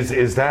 But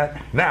is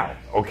that now?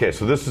 Okay,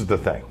 so this is the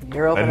thing,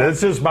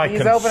 this is my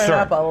concern. He's opening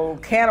up a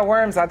can of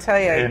worms, I'll tell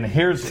you. And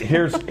here's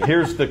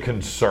the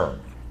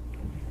concern.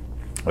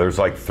 There's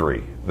like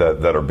three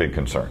that are big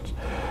concerns.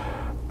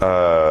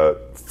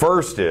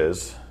 First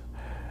is,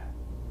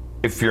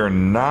 if you're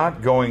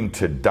not going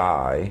to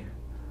die,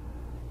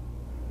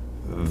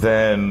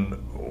 then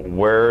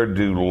where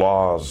do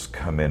laws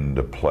come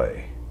into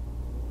play?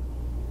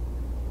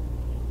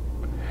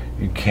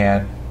 You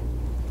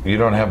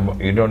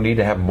don't need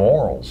to have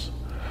morals.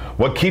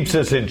 What keeps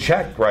us in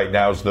check right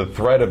now is the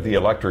threat of the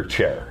electric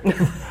chair.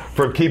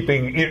 From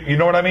keeping, you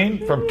know what I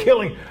mean? From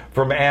killing,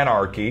 from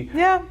anarchy.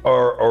 Yeah.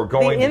 Or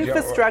going the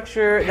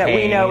infrastructure that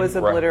we know is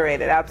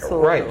obliterated. Right.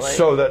 Absolutely. Right.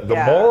 So that the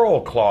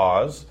moral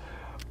clause,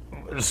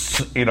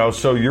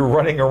 so you're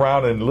running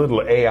around in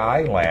little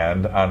AI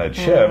land on a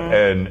chip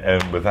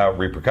and without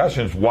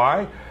repercussions.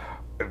 Why?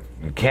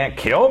 You can't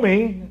kill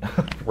me,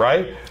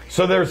 right?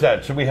 So there's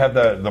that. So we have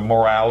the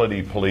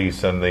morality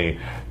police and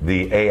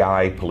the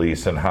AI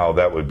police and how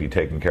that would be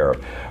taken care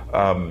of.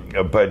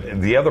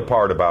 But the other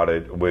part about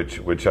it,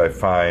 which I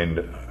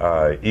find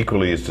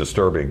equally as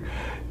disturbing,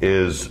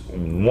 is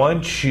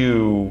once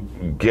you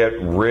get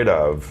rid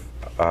of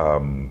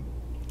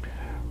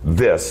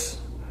this,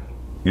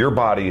 your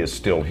body is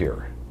still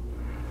here.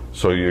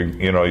 So you're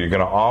going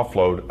to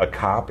offload a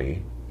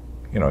copy.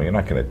 You're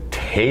not going to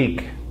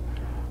take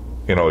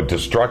a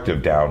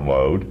destructive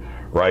download,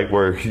 right,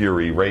 where you're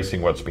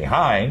erasing what's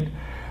behind,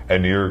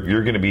 and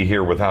you're going to be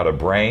here without a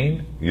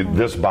brain,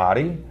 this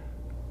body,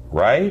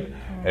 right?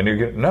 And you're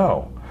going to,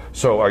 no.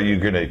 So are you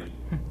going to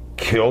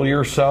kill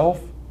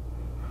yourself,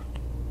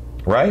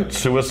 right?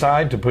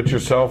 Suicide to put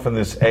yourself in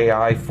this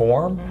AI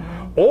form?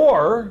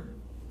 Or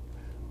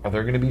are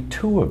there going to be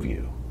two of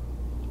you?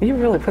 You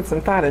really put some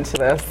thought into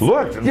this.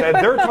 Look,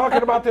 they're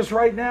talking about this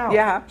right now.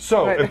 Yeah.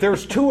 So if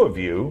there's two of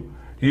you,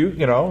 you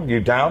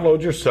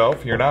download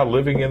yourself. You're now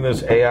living in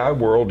this AI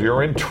world.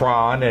 You're in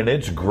Tron, and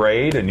it's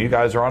great. And you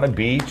guys are on a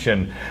beach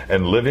and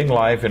living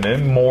life and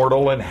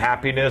immortal and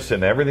happiness,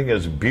 and everything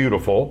is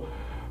beautiful.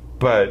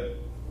 But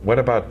what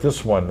about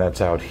this one that's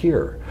out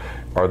here?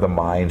 Are the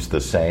minds the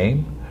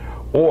same?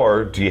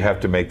 Or do you have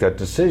to make that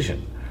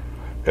decision?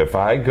 If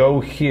I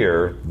go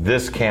here,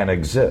 this can't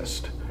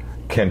exist.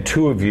 Can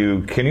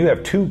you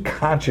have two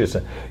conscious,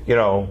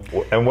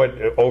 and what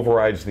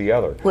overrides the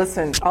other?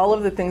 Listen, all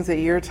of the things that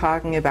you're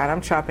talking about, I'm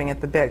chopping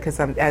at the bit, because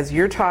as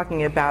you're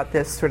talking about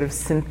this sort of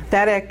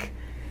synthetic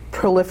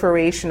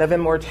proliferation of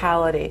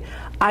immortality,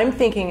 I'm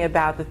thinking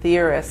about the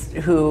theorists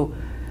who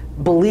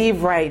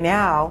believe right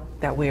now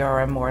that we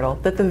are immortal,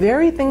 that the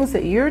very things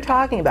that you're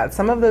talking about,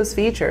 some of those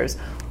features,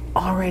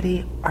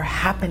 already are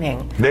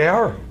happening. They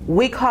are.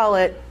 We call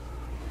it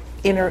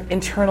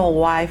internal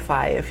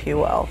Wi-Fi, if you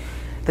will.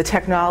 The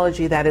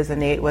technology that is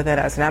innate within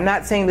us. And I'm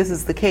not saying this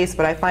is the case,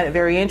 but I find it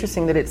very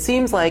interesting that it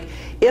seems like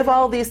if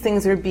all these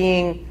things are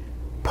being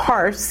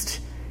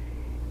parsed,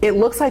 it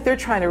looks like they're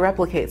trying to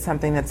replicate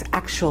something that's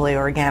actually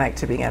organic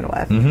to begin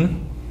with.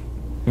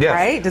 Mm-hmm. Yes.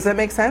 Right? Does that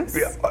make sense?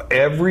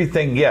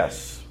 Everything,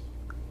 yes.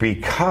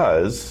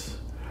 Because,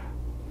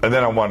 and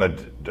then I want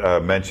to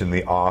mention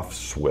the off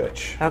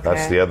switch. Okay.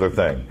 That's the other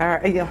thing. All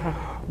right.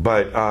 Yeah.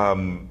 But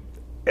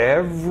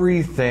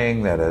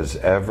everything that has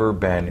ever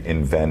been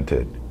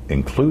invented,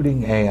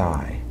 including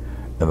AI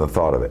and the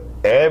thought of it,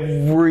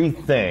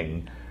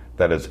 everything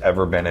that has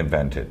ever been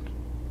invented,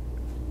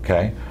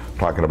 okay?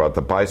 Talking about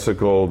the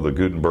bicycle, the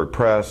Gutenberg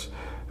press,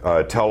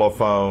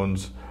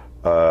 telephones,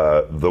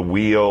 the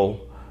wheel,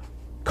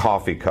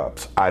 coffee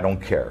cups, I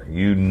don't care.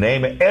 You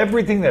name it,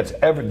 everything that's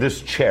ever,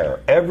 this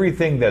chair,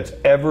 everything that's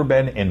ever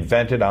been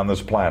invented on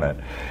this planet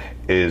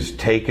is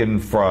taken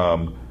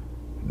from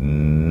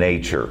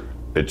nature.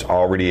 It's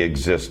already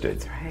existed.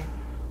 That's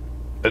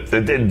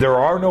right. There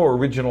are no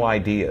original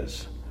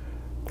ideas.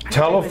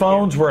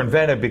 Telephones were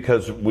invented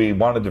because we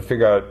wanted to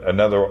figure out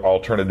another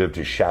alternative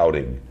to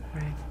shouting.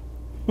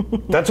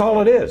 Right. That's all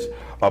it is.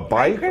 A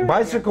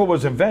bicycle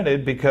was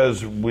invented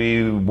because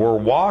we were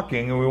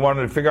walking and we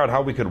wanted to figure out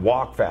how we could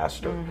walk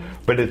faster. Mm-hmm.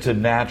 But it's a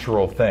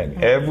natural thing.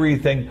 Mm-hmm.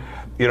 Everything,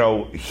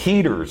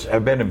 heaters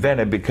have been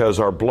invented because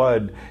our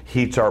blood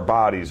heats our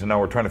bodies, and now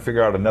we're trying to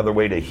figure out another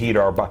way to heat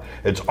our body.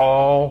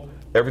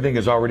 Everything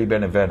has already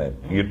been invented.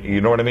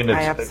 You know what I mean?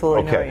 I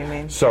absolutely know what you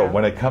mean. So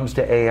when it comes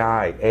to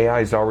AI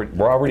is we're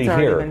already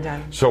here. Been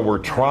done. So we're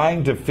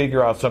trying to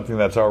figure out something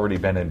that's already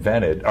been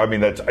invented. I mean,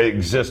 that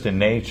exists in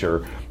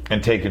nature,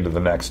 and take it to the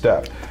next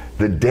step.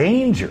 The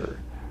danger,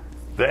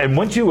 and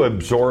once you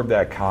absorb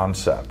that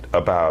concept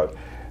about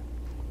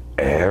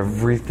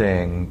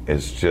everything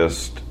is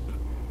just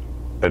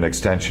an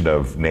extension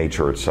of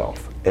nature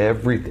itself.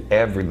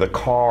 The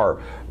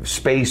car,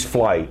 space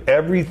flight,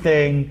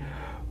 everything.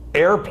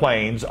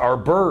 Airplanes are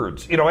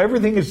birds.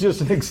 Everything is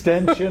just an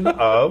extension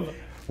of,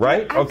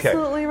 right? You're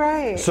absolutely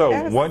right.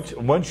 So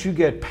once you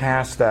get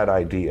past that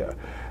idea,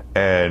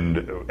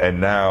 and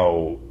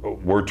now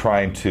we're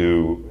trying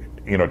to,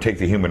 take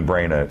the human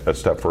brain a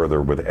step further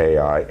with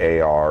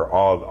AI, AR,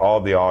 all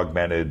the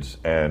augmenteds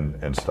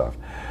and stuff.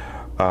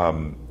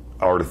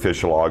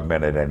 artificial,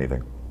 augmented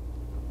anything,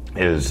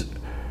 is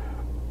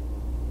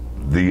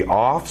the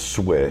off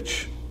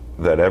switch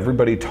that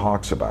everybody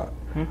talks about.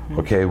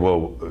 Okay,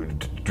 well,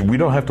 we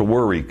don't have to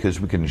worry because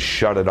we can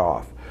shut it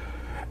off.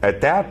 At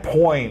that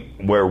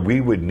point where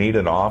we would need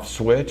an off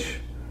switch,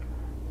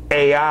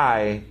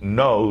 AI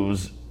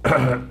knows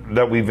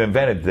that we've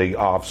invented the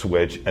off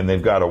switch and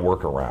they've got a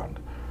workaround.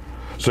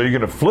 So you're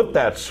going to flip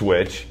that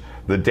switch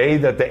the day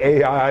that the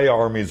AI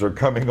armies are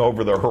coming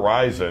over the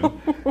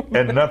horizon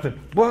and nothing,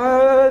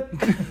 what?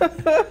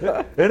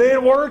 It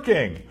ain't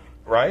working,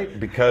 right?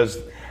 Because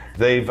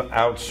they've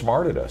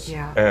outsmarted us.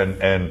 Yeah.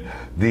 And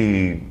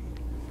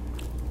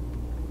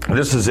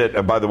this is it.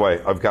 And by the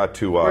way, I've got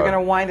to... We're going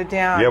to wind it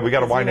down. Yeah, we got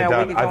to wind it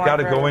down. I've got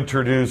to forever. go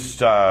introduce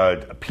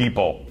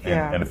people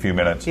in a few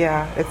minutes.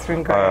 Yeah, it's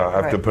been great.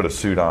 I have to put a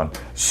suit on.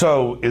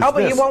 So is but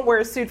this... you won't wear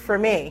a suit for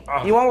me.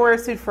 You won't wear a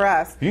suit for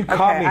us. You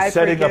caught me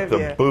setting up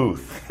the you.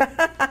 booth.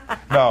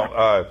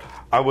 No,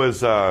 I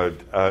was.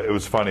 It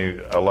was funny.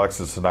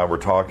 Alexis and I were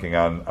talking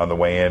on the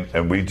way in,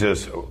 and we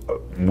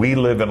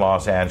live in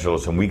Los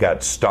Angeles, and we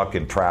got stuck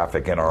in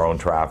traffic, in our own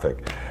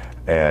traffic,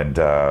 and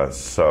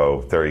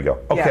so there you go.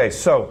 Okay,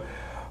 so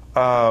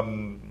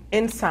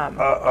in some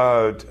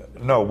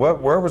no,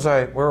 where was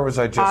I? Where was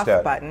I just at?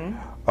 off button.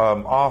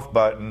 Off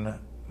button.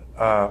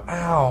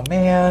 Oh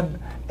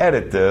man,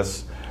 edit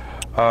this.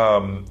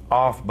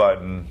 Off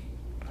button.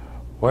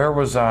 Where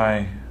was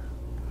I?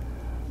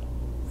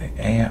 The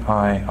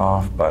AI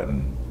off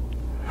button.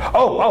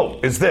 Oh,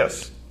 is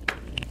this.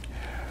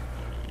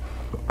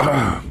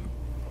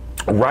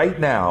 Right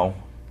now,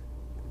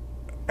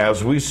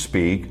 as we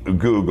speak,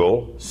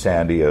 Google,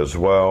 Sandy as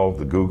well,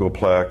 the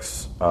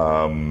Googleplex,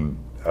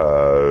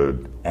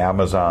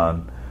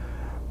 Amazon,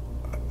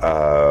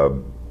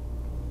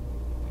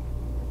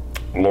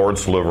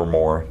 Lawrence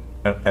Livermore,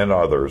 and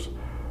others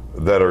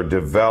that are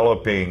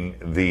developing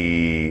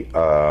the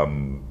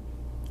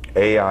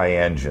AI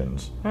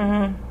engines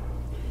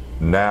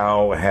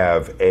now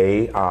have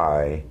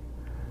AI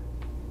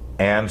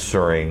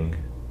answering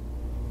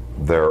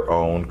their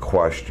own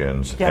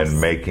questions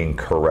and making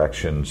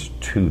corrections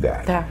to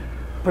that. Yeah,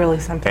 really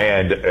something.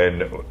 And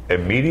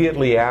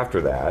immediately after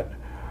that,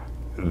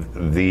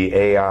 the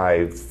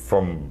AI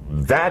from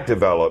that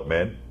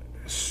development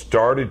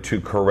started to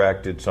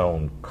correct its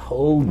own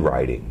code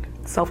writing.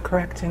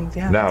 Self-correcting,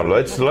 yeah. Now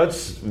let's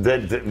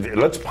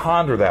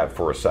ponder that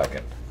for a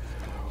second.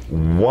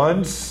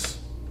 Once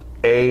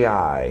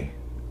AI,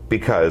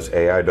 because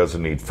AI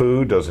doesn't need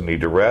food, doesn't need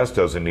to rest,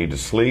 doesn't need to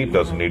sleep,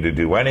 doesn't need to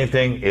do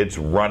anything, it's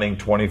running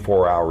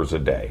 24 hours a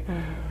day,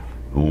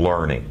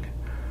 learning.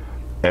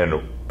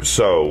 And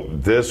so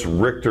this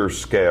Richter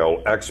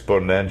scale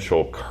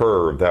exponential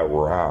curve that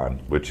we're on,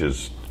 which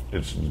is,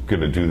 it's going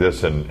to do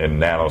this in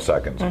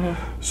nanoseconds.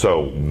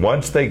 So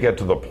once they get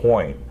to the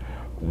point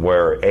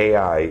where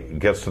AI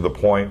gets to the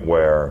point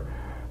where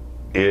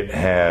it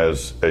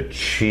has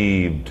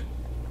achieved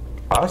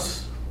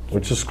us,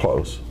 which is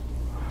close.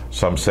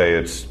 Some say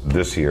it's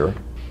this year.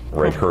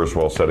 Ray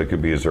Kurzweil said it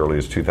could be as early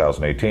as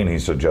 2018.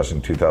 He's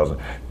suggesting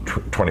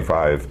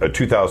 2025 to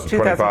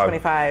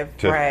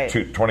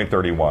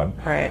 2031.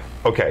 Right.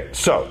 Okay,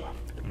 so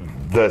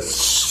the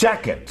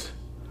second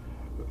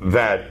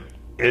that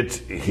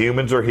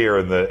humans are here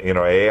and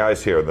the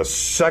AI's here, the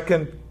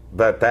second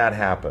that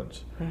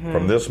happens,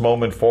 from this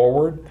moment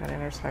forward, that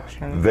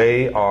intersection,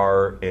 they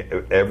are,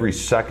 every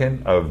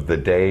second of the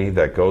day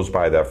that goes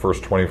by, that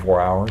first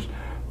 24 hours,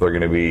 they're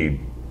going to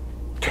be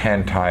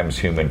 10 times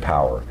human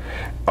power.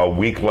 A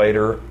week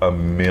later,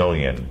 1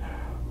 million.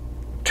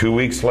 2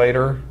 weeks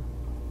later,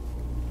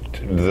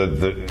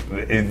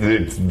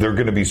 they're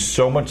going to be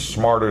so much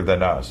smarter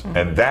than us.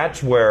 And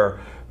that's where,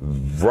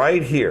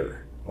 right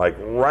here,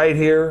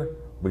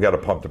 we got to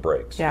pump the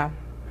brakes. Yeah.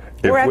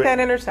 We're at that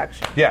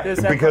intersection. Yeah,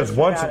 There's no because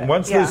question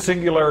once about it. the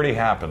singularity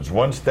happens,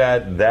 once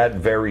that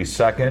very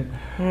second,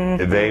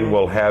 they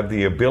will have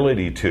the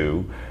ability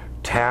to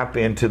tap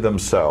into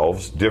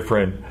themselves,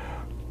 different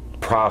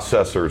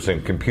processors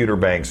and computer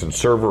banks and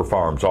server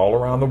farms all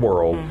around the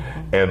world,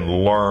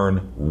 and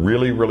learn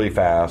really, really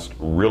fast,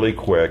 really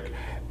quick,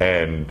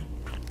 and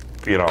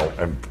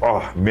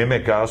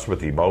mimic us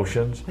with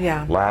emotions,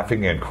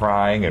 laughing and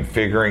crying and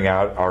figuring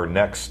out our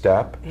next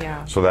step.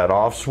 Yeah. So that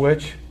off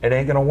switch, it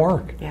ain't gonna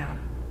work. Yeah.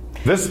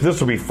 This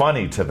will be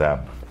funny to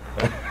them.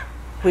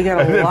 We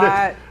got a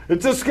lot.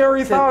 It's a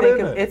scary thought,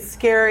 isn't it? It's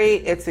scary.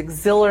 It's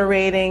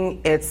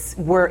exhilarating.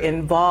 We're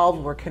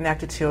involved. We're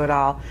connected to it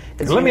all.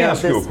 Let me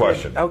ask you a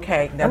question.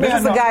 Okay. Now this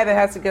is the guy that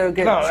has to go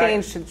get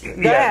changed.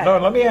 Go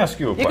ahead. Let me ask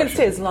you a question. You can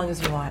stay as long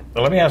as you want.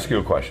 Let me ask you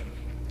a question.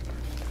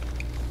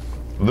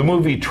 The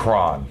movie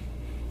Tron.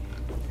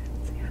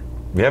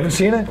 You haven't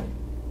seen it?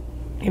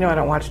 I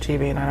don't watch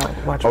TV and I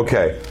don't watch.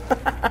 Okay.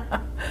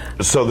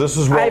 So this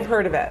is what I've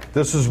heard of it.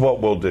 This is what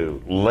we'll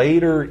do.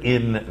 Later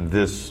in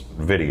this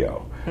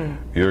video,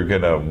 you're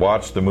going to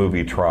watch the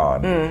movie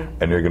Tron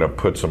and you're going to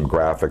put some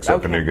graphics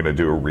up and you're going to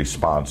do a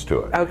response to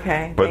it.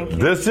 Okay. But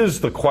this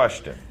is the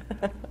question.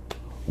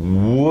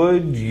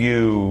 Would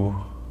you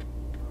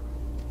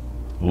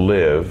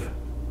live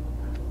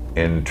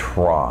in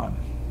Tron?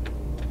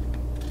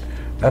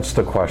 That's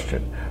the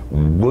question.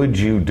 Would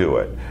you do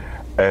it?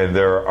 And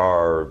there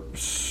are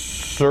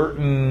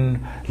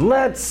certain,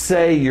 let's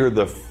say you're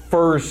the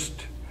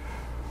first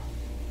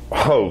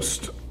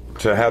host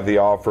to have the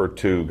offer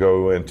to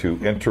go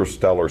into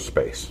interstellar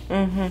space.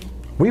 Mm-hmm.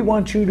 We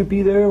want you to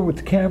be there with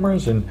the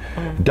cameras and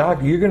Doc,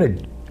 you're going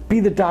to be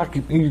the doc,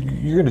 you're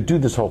going to do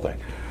this whole thing.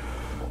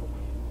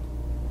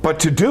 But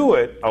to do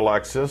it,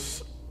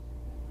 Alexis,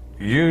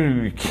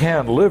 you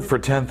can't live for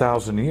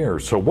 10,000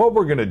 years. So what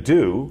we're going to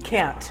do...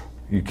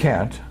 You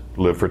can't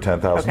live for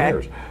 10,000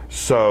 years.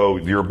 So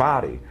your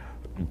body.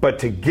 But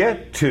to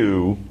get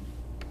to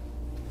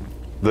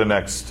the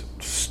next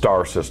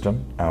star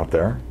system out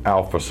there,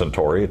 Alpha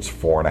Centauri, it's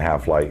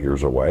 4.5 light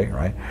years away,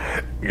 right?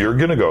 You're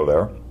going to go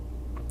there.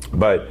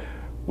 But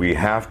we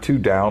have to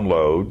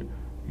download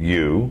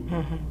you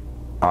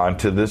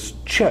onto this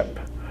chip.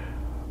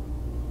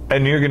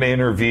 And you're going to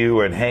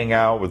interview and hang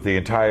out with the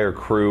entire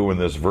crew in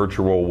this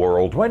virtual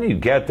world. When you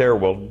get there,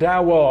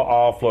 that will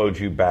offload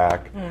you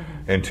back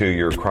into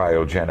your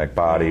cryogenic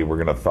body.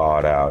 We're going to thaw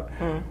it out.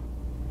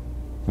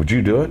 Would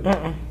you do it?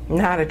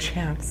 Not a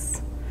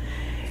chance.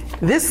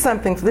 This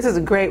is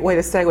a great way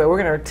to segue.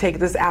 We're going to take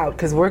this out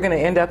because we're going to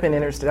end up in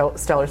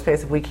interstellar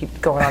space if we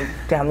keep going on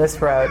down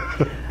this road.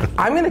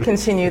 I'm going to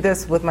continue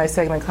this with my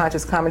segment,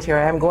 Conscious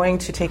Commentary. I'm going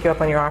to take you up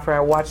on your offer. I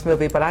watched the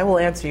movie, but I will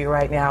answer you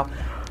right now.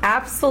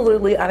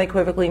 Absolutely,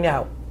 unequivocally,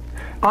 no.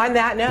 On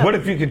that note... What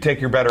if you could take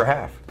your better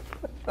half?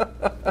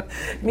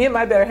 Me and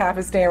my better half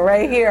is staying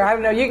right here. I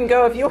don't know, you can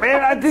go if you want.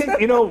 Man, I think,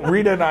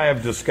 Rita and I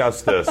have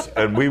discussed this,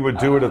 and we would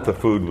do it if the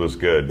food was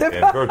good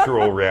in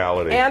virtual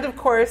reality. And, of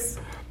course,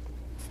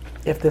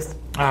 if this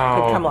could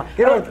come along.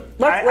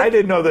 I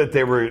didn't know that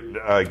they were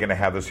going to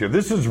have this here.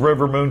 This is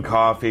River Moon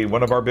Coffee,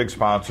 one of our big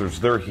sponsors.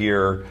 They're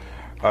here.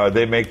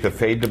 They make the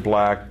Fade to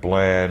Black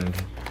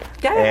blend.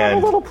 Yeah, I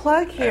have a little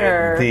plug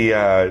here.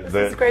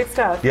 This is great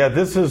stuff. Yeah,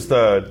 this is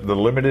the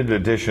limited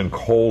edition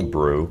cold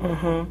brew.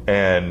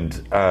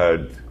 And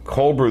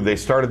cold brew, they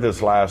started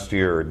this last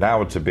year.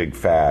 Now it's a big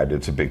fad.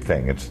 It's a big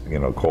thing. It's,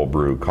 cold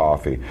brew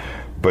coffee.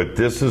 But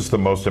this is the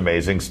most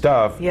amazing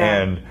stuff.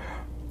 Yeah.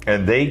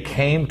 And they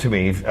came to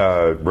me,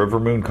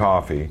 River Moon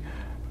Coffee,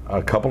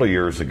 a couple of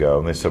years ago,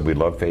 and they said, we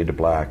love Fade to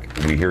Black.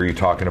 We hear you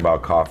talking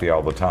about coffee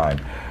all the time.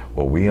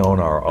 Well, we own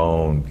our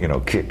own,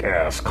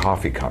 kick-ass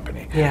coffee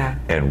company. Yeah.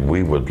 And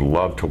we would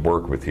love to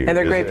work with you. And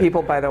they're great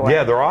people, by the way.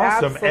 Yeah, they're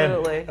awesome.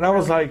 Absolutely. And I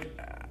was like,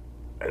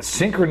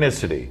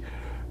 synchronicity,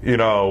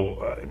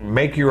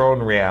 make your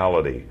own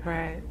reality.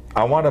 Right.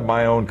 I wanted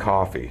my own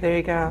coffee. There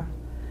you go.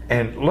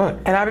 And look.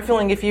 And I have a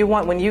feeling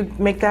when you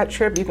make that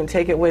trip, you can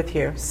take it with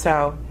you.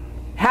 So...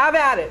 have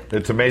at it.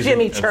 It's amazing.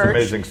 Jimmy Church.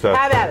 It's amazing stuff.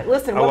 Have at it.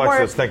 Listen,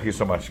 Alexis, thank you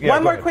so much. Yeah,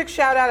 one more quick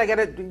shout out.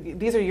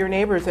 These are your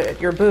neighbors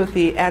at your booth,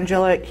 the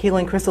Angelic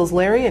Healing Crystals.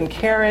 Larry and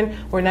Karen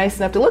were nice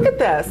enough to look at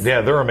this. Yeah,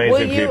 they're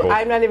amazing people.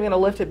 I'm not even going to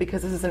lift it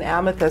because this is an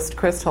amethyst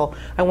crystal.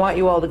 I want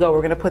you all to go.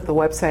 We're going to put the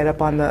website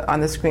up on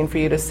the screen for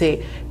you to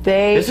see.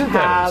 Isn't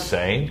that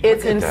insane?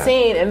 It's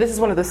insane, and this is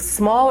one of the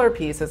smaller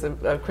pieces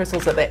of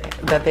crystals that they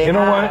have. You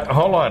know what?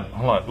 Hold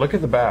on. Look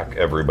at the back,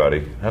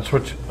 everybody. That's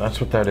what that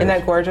is. Isn't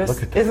that gorgeous?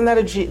 Look at that. Isn't that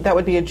that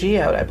would be a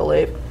geode, I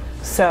believe.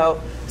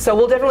 So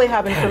we'll definitely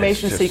have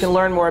information so you can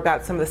learn more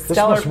about some of the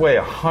stellar pieces. This must weigh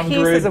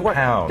 100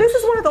 pounds. This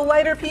is one of the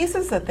lighter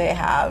pieces that they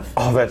have.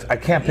 Oh, I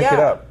can't pick it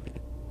up.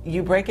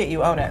 You break it,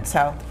 you own it.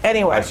 So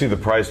anyway. I see the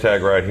price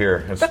tag right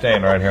here. It's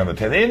staying right here on the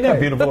table. Isn't that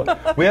beautiful?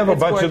 We have a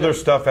bunch of their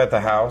stuff at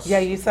the house. Yeah,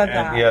 you said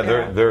that. Yeah,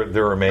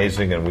 they're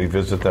amazing, and we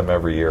visit them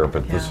every year,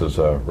 but this is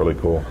really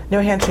cool. No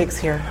handshakes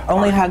here.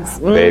 Only hugs.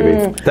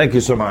 Baby. Thank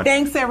you so much.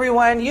 Thanks,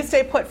 everyone. You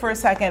stay put for a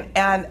second,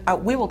 and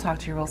we will talk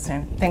to you real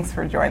soon. Thanks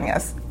for joining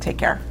us. Take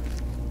care.